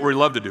 because here's what we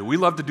love to do. We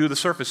love to do the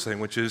surface thing,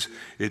 which is,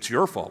 it's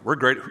your fault. We're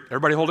great.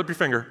 Everybody hold up your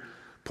finger,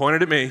 point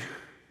it at me,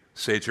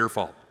 say it's your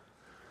fault.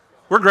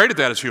 We're great at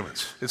that as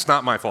humans. It's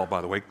not my fault,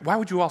 by the way. Why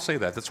would you all say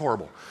that? That's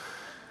horrible.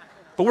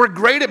 But we're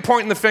great at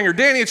pointing the finger.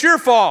 Danny, it's your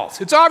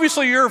fault. It's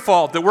obviously your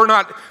fault that we're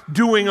not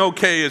doing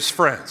okay as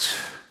friends.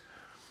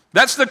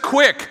 That's the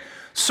quick,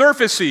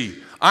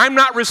 surfacey, I'm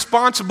not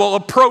responsible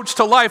approach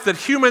to life that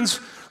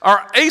humans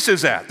are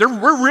aces at.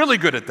 We're really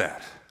good at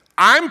that.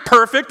 I'm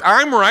perfect,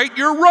 I'm right,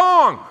 you're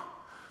wrong.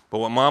 But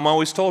what Mom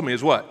always told me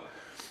is what?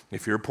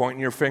 If you're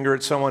pointing your finger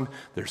at someone,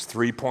 there's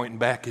 3 pointing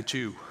back at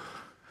you.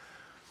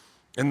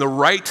 And the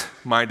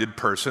right-minded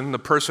person, the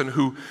person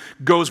who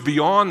goes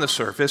beyond the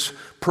surface,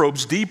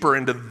 probes deeper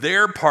into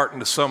their part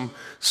into some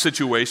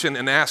situation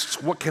and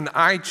asks, what can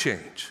I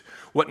change?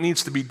 What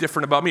needs to be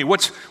different about me?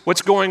 What's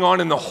going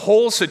on in the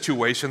whole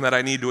situation that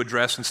I need to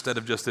address instead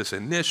of just this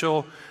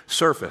initial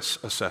surface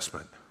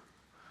assessment?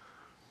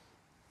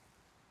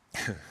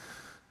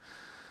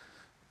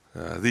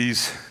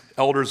 These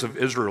elders of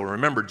Israel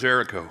remembered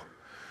Jericho.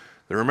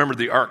 They remembered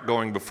the ark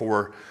going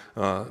before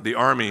the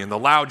army and the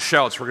loud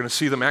shouts. We're going to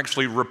see them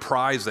actually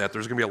reprise that.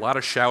 There's going to be a lot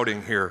of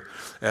shouting here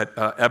at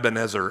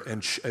Ebenezer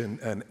and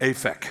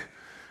Aphek.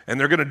 And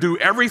they're going to do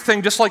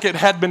everything just like it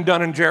had been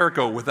done in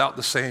Jericho without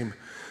the same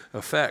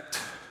effect.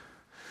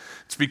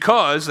 It's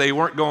because they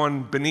weren't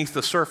going beneath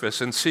the surface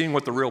and seeing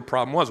what the real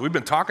problem was. We've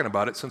been talking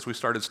about it since we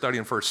started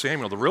studying 1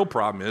 Samuel. The real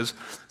problem is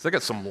they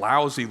got some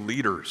lousy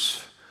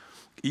leaders,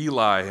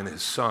 Eli and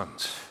his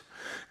sons.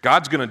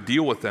 God's going to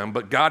deal with them,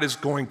 but God is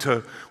going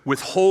to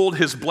withhold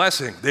his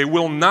blessing. They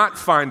will not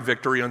find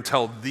victory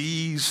until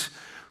these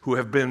who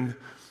have been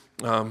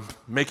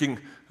making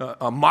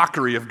a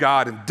mockery of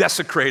God and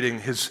desecrating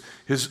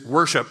his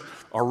worship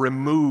are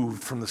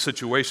removed from the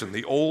situation.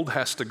 The old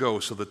has to go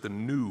so that the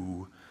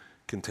new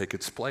can take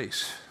its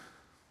place.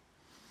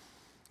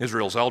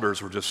 Israel's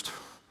elders were just,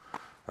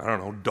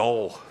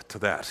 dull to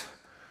that.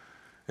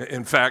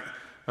 In fact,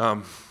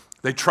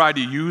 they tried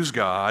to use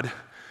God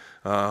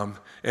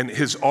and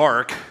his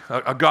ark,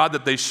 a God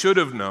that they should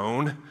have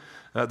known.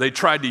 They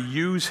tried to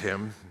use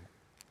him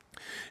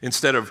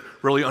instead of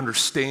really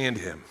understand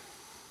him.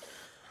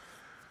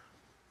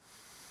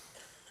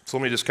 So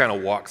let me just kind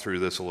of walk through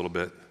this a little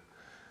bit.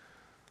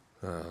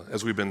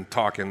 As we've been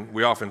talking,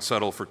 we often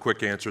settle for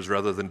quick answers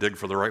rather than dig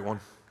for the right one.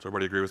 Does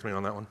everybody agree with me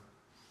on that one?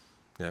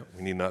 Yeah,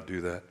 we need not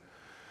do that.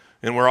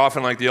 And we're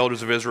often like the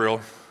elders of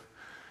Israel.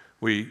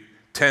 We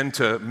tend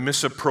to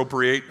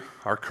misappropriate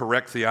our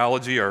correct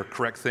theology, our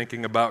correct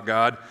thinking about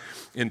God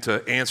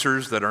into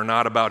answers that are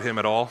not about him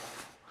at all.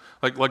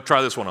 Like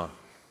try this one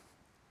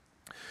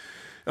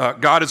on.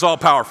 God is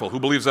all-powerful. Who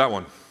believes that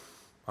one?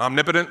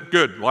 Omnipotent?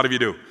 Good. A lot of you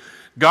do.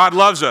 God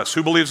loves us.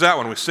 Who believes that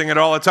one? We sing it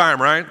all the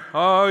time, right?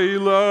 Oh, he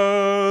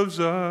loves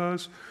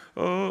us.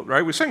 Oh,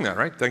 right? We sing that,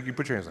 right? Thank you.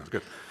 Put your hands down.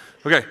 Good.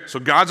 Okay, so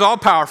God's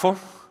all-powerful.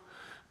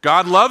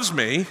 God loves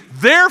me.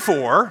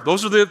 Therefore,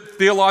 those are the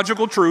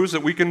theological truths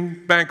that we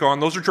can bank on.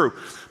 Those are true.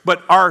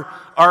 But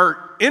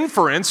our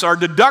inference, our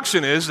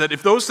deduction is that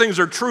if those things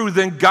are true,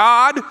 then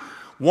God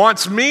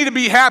wants me to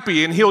be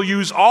happy, and he'll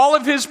use all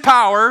of his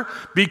power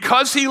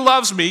because he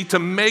loves me to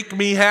make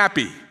me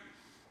happy.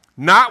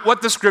 Not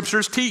what the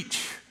scriptures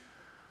teach.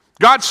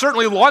 God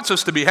certainly wants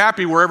us to be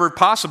happy wherever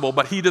possible,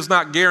 but he does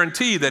not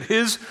guarantee that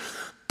his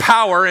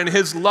power and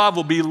his love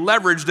will be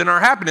leveraged in our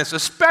happiness,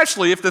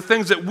 especially if the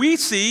things that we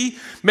see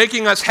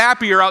making us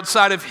happy are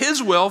outside of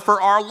his will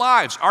for our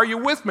lives. Are you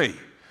with me?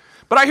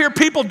 But I hear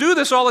people do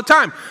this all the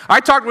time. I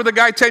talked with a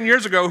guy 10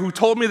 years ago who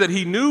told me that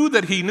he knew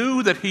that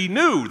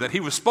he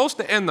was supposed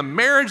to end the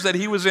marriage that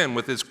he was in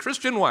with his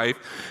Christian wife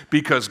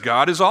because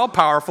God is all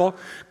powerful,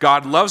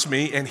 God loves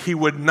me, and he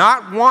would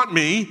not want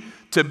me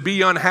to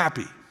be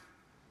unhappy.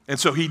 And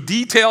so he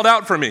detailed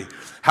out for me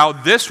how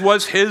this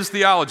was his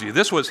theology.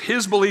 This was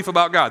his belief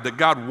about God, that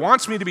God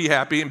wants me to be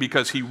happy, and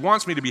because he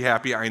wants me to be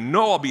happy, I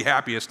know I'll be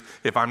happiest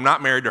if I'm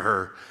not married to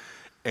her.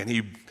 And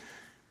he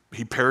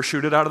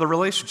parachuted out of the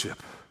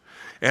relationship.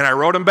 And I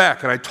wrote him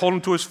back, and I told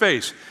him to his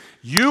face,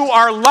 you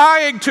are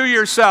lying to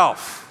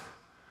yourself.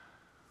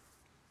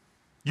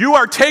 You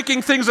are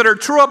taking things that are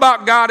true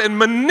about God and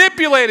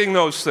manipulating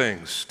those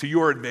things to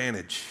your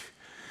advantage.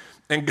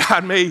 And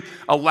God may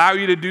allow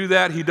you to do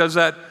that. He does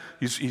that.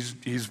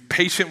 He's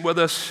patient with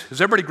us.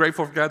 Is everybody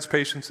grateful for God's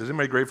patience? Is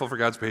anybody grateful for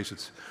God's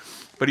patience?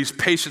 But he's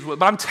patient with us.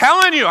 But I'm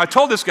telling you, I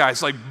told this guy,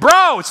 it's like,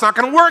 bro, it's not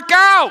going to work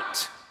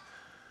out.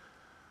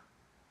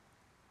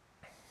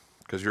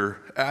 Because you're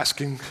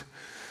asking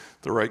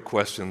the right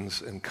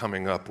questions and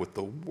coming up with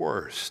the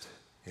worst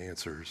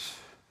answers.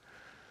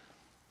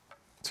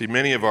 See,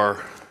 many of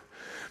our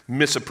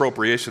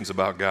misappropriations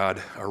about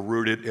God are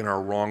rooted in our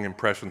wrong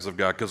impressions of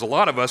God, because a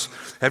lot of us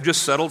have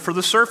just settled for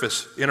the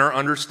surface in our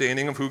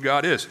understanding of who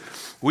God is.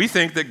 We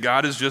think that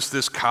God is just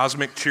this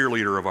cosmic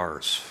cheerleader of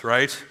ours,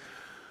 right?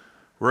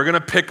 We're going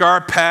to pick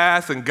our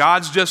path, and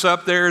God's just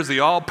up there as the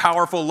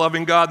all-powerful,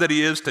 loving God that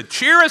he is to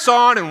cheer us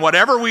on in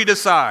whatever we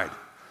decide.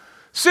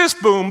 Sis,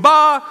 boom,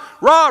 ba,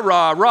 rah,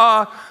 rah,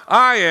 rah,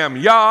 I am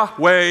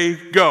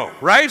Yahweh, go,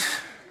 right?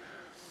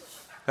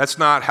 That's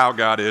not how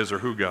God is or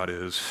who God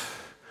is.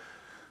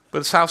 But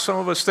it's how some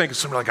of us think.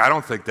 Some are like, I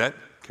don't think that.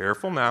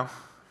 Careful now.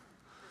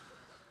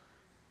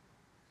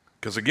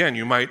 Because again,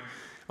 you might,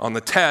 on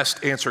the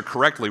test, answer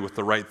correctly with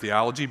the right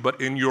theology,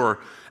 but in your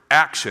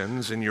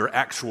actions, in your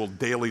actual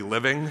daily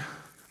living,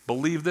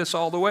 believe this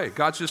all the way.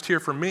 God's just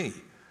here for me.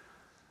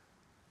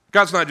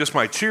 God's not just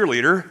my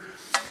cheerleader.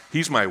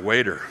 He's my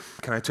waiter.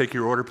 Can I take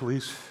your order,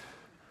 please?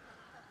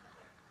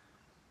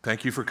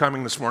 Thank you for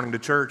coming this morning to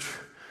church.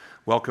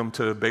 Welcome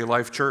to Bay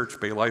Life Church,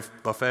 Bay Life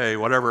Buffet,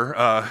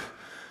 whatever.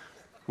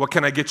 What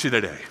can I get you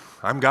today?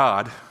 I'm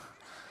God.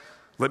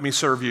 Let me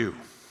serve you.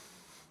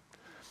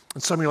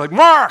 And some of you are like,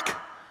 Mark,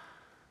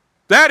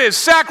 that is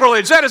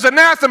sacrilege. That is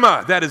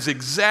anathema. That is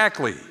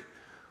exactly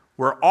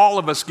where all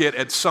of us get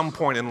at some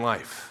point in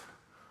life,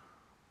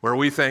 where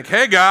we think,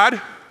 hey, God,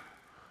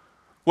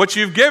 what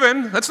you've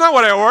given, that's not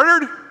what I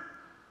ordered.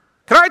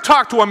 Can I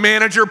talk to a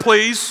manager,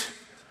 please?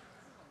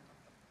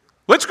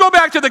 Let's go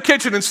back to the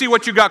kitchen and see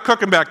what you got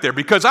cooking back there,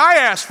 because I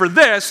asked for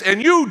this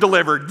and you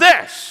delivered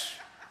this.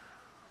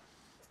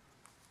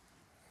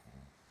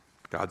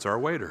 God's our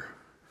waiter.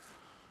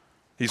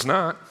 He's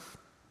not,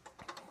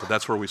 but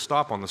that's where we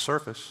stop on the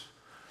surface.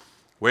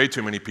 Way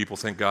too many people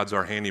think God's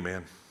our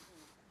handyman.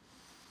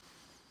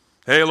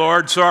 Hey,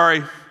 Lord,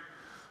 sorry.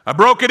 I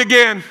broke it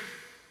again.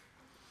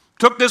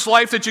 Took this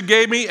life that you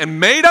gave me and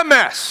made a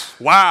mess.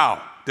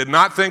 Wow. Did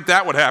not think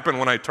that would happen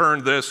when I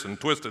turned this and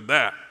twisted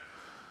that.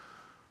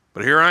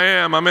 But here I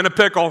am. I'm in a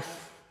pickle.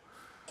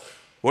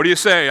 What do you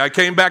say? I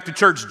came back to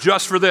church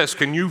just for this.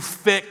 Can you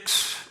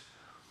fix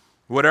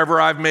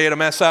whatever I've made a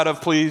mess out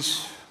of,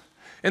 please?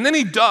 And then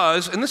he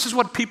does, and this is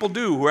what people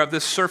do who have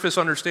this surface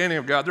understanding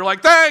of God. They're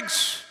like,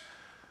 thanks.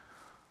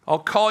 I'll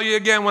call you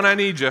again when I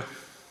need you.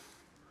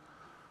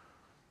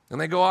 And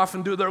they go off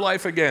and do their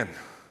life again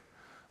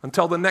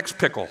until the next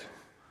pickle.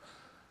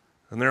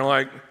 And they're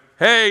like,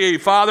 hey,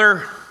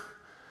 Father,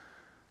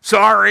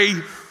 sorry.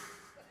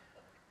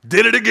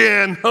 Did it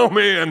again. Oh,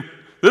 man,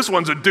 this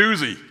one's a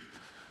doozy.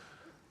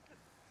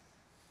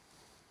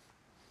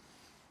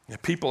 Yeah,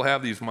 people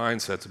have these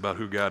mindsets about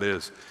who God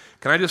is.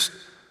 Can I just,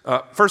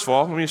 first of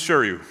all, let me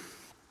assure you,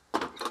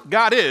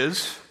 God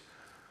is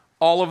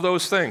all of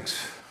those things.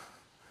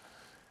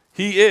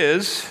 He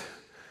is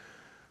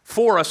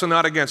for us and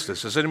not against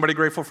us. Is anybody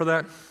grateful for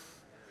that?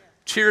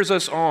 Cheers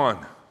us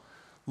on,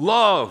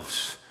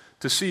 loves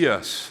to see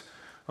us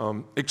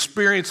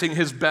experiencing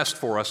his best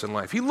for us in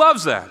life. He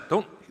loves that.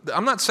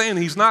 I'm not saying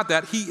he's not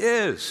that. He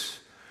is.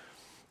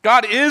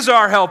 God is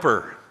our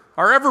helper,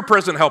 our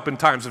ever-present help in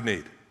times of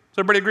need. Does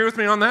everybody agree with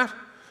me on that?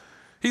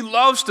 He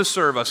loves to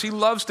serve us. He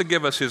loves to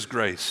give us his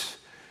grace.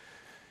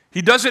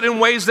 He does it in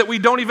ways that we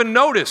don't even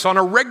notice on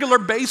a regular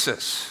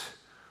basis.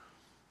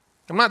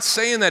 I'm not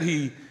saying that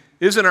he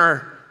isn't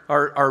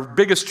our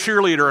biggest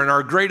cheerleader and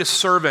our greatest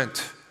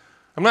servant.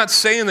 I'm not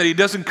saying that he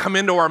doesn't come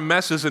into our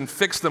messes and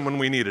fix them when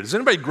we need it. Is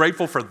anybody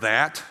grateful for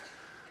that?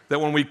 That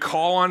when we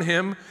call on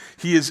him,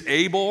 he is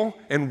able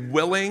and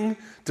willing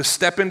to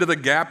step into the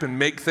gap and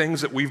make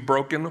things that we've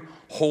broken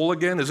whole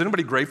again? Is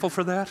anybody grateful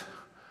for that?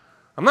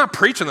 I'm not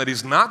preaching that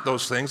he's not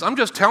those things. I'm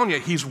just telling you,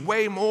 he's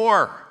way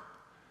more.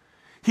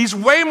 He's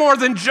way more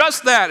than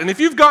just that. And if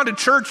you've gone to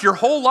church your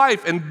whole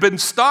life and been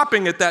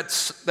stopping at that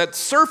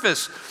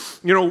surface,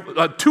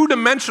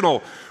 two-dimensional,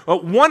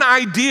 one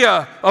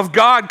idea of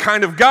God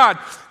kind of God,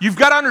 you've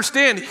got to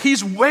understand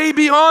he's way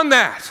beyond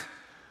that.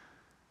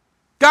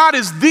 God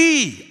is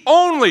the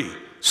only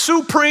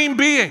supreme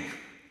being.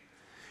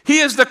 He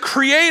is the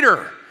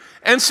creator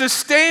and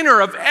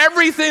sustainer of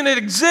everything that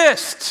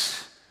exists.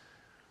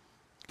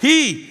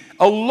 He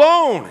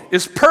alone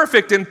is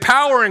perfect in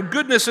power and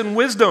goodness and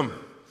wisdom.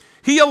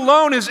 He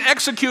alone is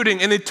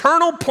executing an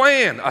eternal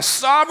plan, a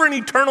sovereign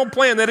eternal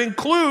plan that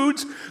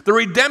includes the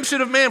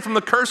redemption of man from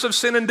the curse of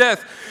sin and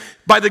death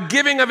by the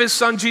giving of his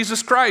Son,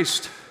 Jesus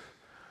Christ.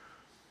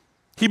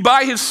 He,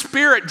 by his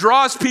Spirit,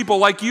 draws people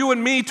like you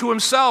and me to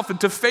himself and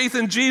to faith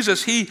in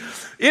Jesus. He,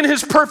 in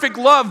his perfect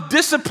love,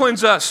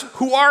 disciplines us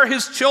who are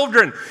his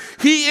children.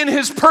 He, in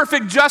his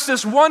perfect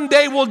justice, one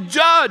day will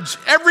judge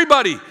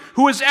everybody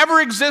who has ever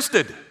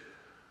existed.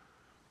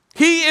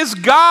 He is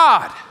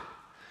God.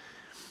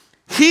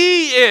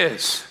 He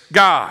is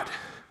God.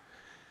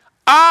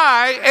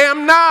 I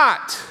am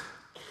not.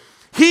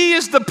 He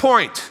is the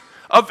point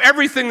of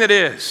everything that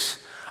is.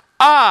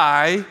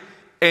 I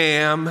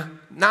am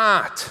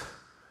not.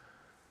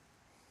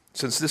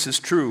 Since this is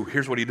true,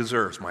 here's what he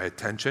deserves: my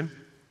attention,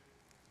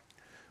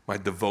 my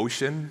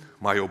devotion,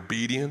 my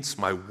obedience,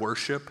 my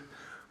worship,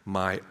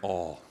 my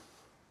all.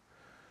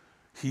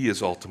 He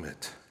is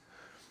ultimate,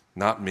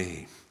 not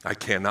me. I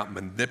cannot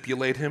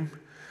manipulate him.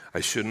 I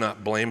should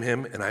not blame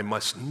him, and I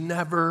must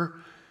never,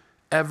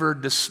 ever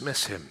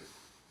dismiss him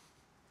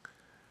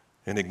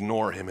and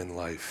ignore him in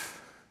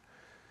life.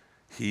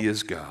 He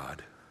is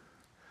God,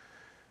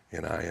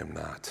 and I am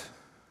not.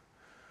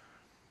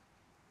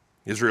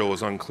 Israel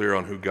was unclear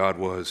on who God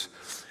was.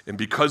 And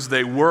because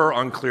they were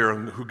unclear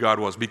on who God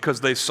was,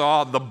 because they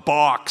saw the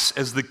box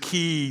as the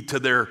key to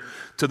their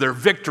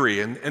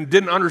victory and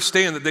didn't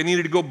understand that they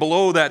needed to go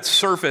below that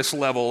surface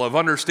level of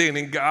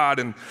understanding God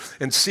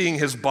and seeing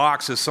his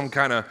box as some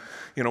kind of,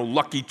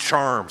 lucky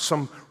charm,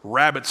 some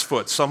rabbit's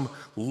foot, some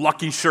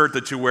lucky shirt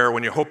that you wear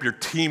when you hope your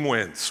team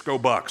wins. Go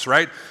Bucks,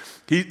 right?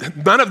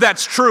 None of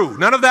that's true.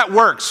 None of that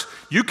works.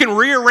 You can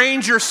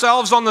rearrange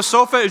yourselves on the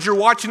sofa as you're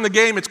watching the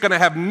game. It's going to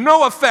have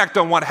no effect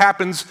on what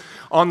happens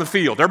on the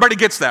field. Everybody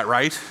gets that,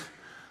 right?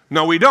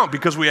 No, we don't,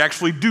 because we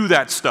actually do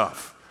that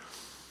stuff.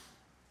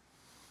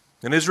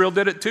 And Israel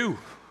did it too.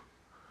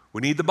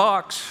 We need the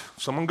box.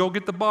 Someone go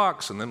get the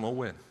box, and then we'll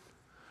win.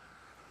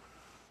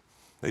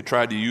 They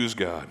tried to use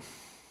God,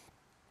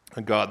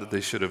 a God that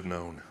they should have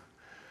known.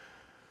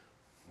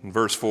 In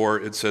verse 4,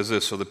 it says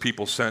this: so the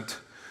people sent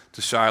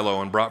to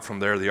Shiloh and brought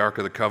from there the Ark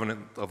of the Covenant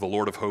of the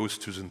Lord of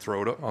Hosts, who's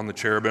enthroned on the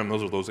cherubim.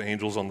 Those are those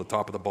angels on the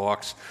top of the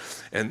box.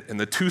 And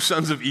the two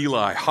sons of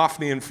Eli,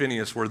 Hophni and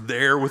Phinehas, were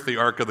there with the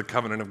Ark of the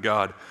Covenant of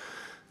God.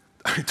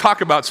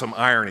 Talk about some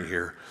irony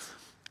here.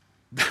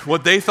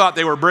 What they thought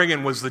they were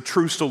bringing was the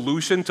true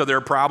solution to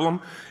their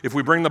problem. If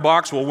we bring the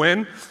box, we'll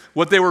win.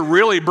 What they were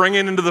really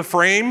bringing into the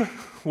frame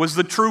was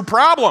the true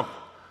problem.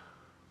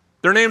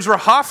 Their names were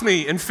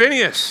Hophni and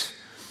Phinehas.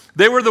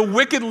 They were the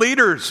wicked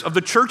leaders of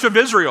the church of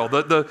Israel,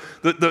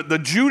 the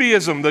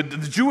Judaism, the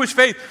Jewish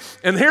faith.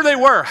 And here they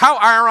were. How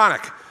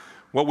ironic.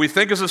 What we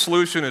think is a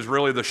solution is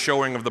really the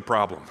showing of the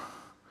problem.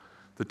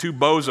 The two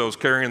bozos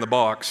carrying the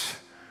box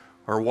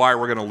are why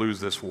we're going to lose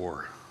this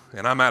war.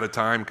 And I'm out of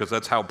time because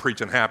that's how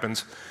preaching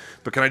happens.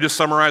 But can I just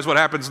summarize what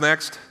happens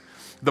next?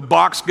 The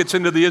box gets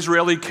into the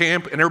Israeli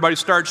camp, and everybody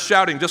starts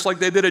shouting, just like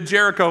they did at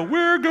Jericho,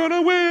 "We're going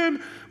to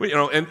win!"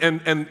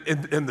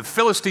 And the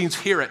Philistines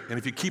hear it. And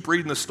if you keep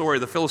reading the story,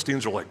 the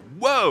Philistines are like,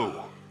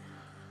 "Whoa,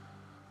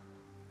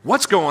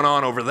 what's going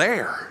on over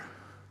there?"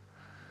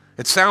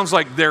 It sounds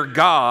like their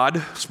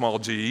God, small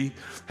g,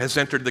 has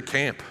entered the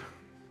camp.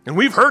 And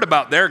we've heard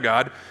about their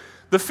God.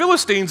 The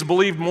Philistines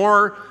believed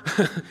more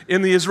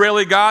in the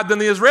Israeli God than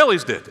the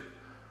Israelis did.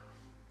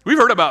 We've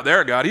heard about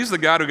their God. He's the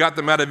God who got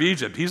them out of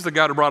Egypt. He's the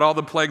God who brought all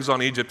the plagues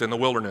on Egypt in the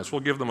wilderness.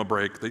 We'll give them a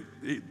break.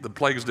 The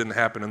plagues didn't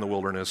happen in the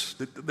wilderness.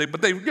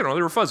 But they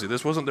were fuzzy.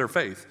 This wasn't their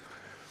faith.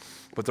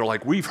 But they're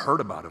like, we've heard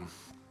about him.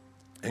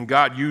 And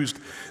God used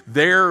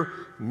their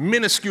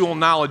minuscule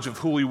knowledge of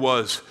who he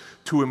was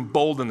to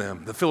embolden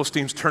them. The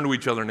Philistines turn to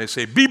each other and they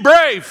say, "Be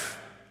brave.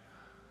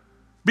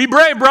 Be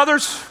brave,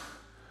 brothers.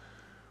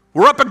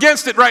 We're up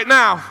against it right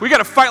now. We got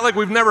to fight like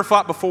we've never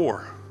fought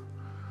before,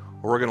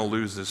 or we're going to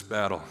lose this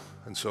battle."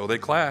 And so they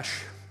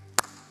clash.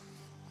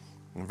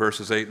 In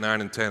verses 8,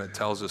 9, and 10, it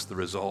tells us the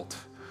result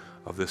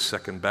of this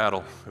second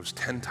battle. It was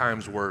 10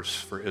 times worse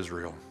for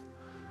Israel.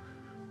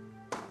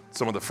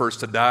 Some of the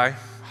first to die,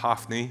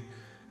 Hophni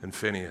and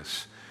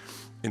Phinehas,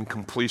 in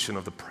completion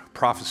of the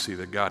prophecy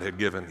that God had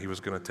given. He was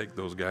going to take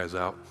those guys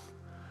out.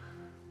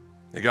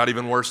 It got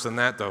even worse than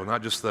that, though.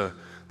 Not just the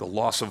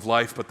loss of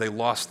life, but they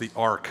lost the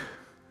ark.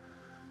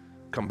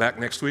 Come back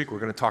next week. We're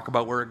going to talk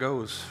about where it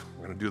goes.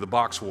 We're going to do the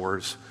box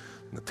wars.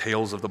 And the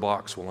tales of the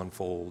box will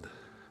unfold.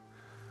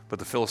 But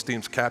the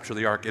Philistines capture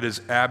the ark. It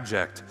is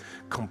abject,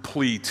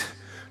 complete,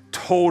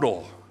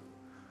 total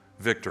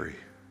victory.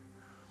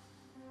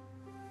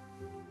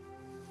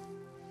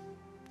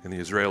 And the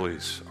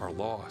Israelis are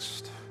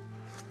lost.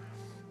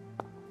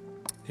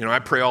 I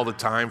pray all the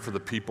time for the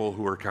people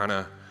who are kind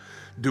of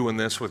doing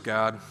this with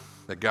God,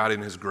 that God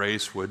in his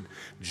grace would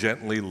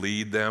gently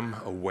lead them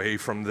away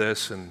from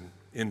this and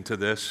into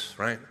this,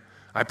 right?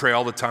 I pray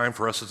all the time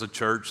for us as a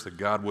church that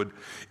God would,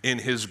 in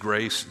his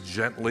grace,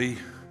 gently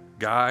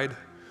guide.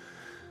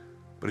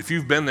 But if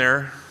you've been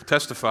there,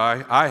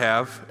 testify, I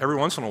have, every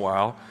once in a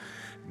while,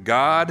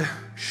 God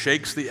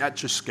shakes the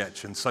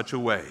Etch-a-Sketch in such a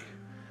way,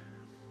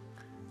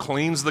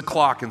 cleans the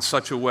clock in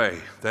such a way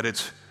that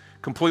it's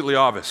completely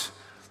obvious.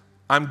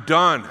 I'm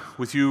done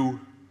with you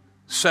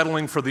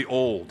settling for the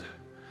old.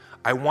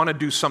 I want to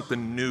do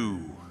something new.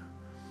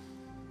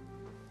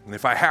 And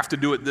if I have to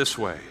do it this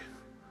way,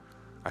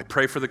 I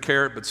pray for the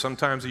carrot, but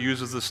sometimes he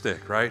uses the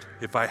stick, right?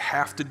 If I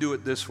have to do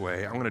it this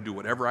way, I'm going to do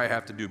whatever I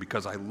have to do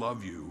because I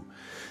love you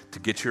to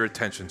get your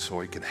attention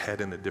so I can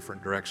head in a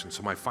different direction.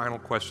 So my final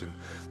question,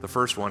 the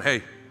first one,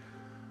 hey,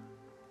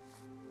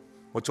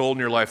 what's old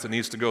in your life that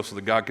needs to go so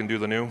that God can do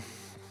the new?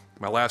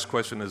 My last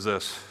question is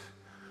this.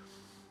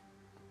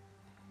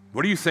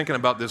 What are you thinking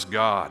about this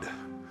God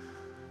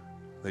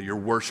that you're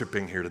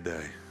worshiping here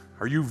today?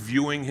 Are you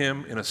viewing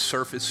him in a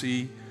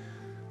surfacey,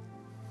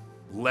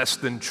 less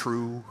than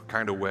true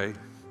kind of way?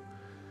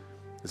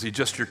 Is he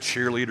just your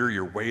cheerleader,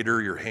 your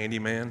waiter, your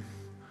handyman?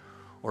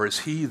 Or is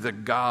he the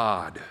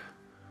God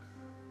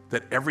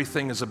that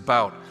everything is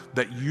about,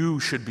 that you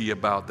should be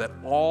about, that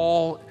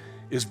all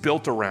is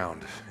built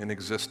around in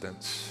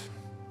existence?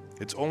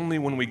 It's only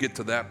when we get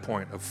to that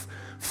point of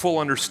full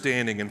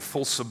understanding and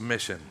full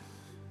submission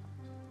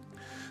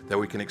that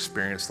we can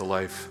experience the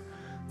life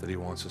that he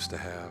wants us to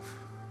have.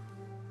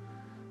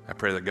 I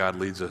pray that God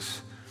leads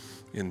us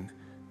in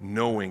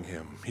knowing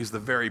him. He's the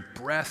very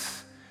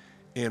breath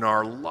in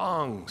our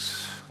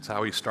lungs. That's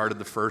how he started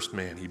the first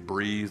man. He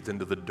breathed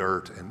into the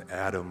dirt and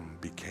Adam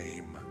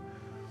became.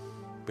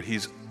 But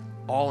he's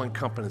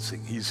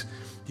all-encompassing. He's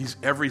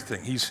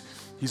everything. He's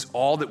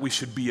all that we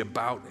should be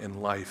about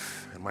in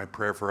life. And my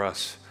prayer for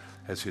us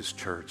as his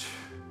church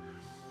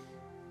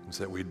is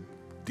that we'd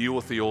deal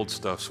with the old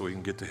stuff so we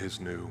can get to his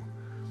new,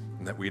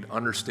 and that we'd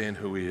understand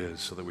who he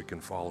is so that we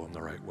can follow him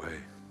the right way.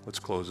 Let's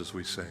close as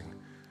we sing.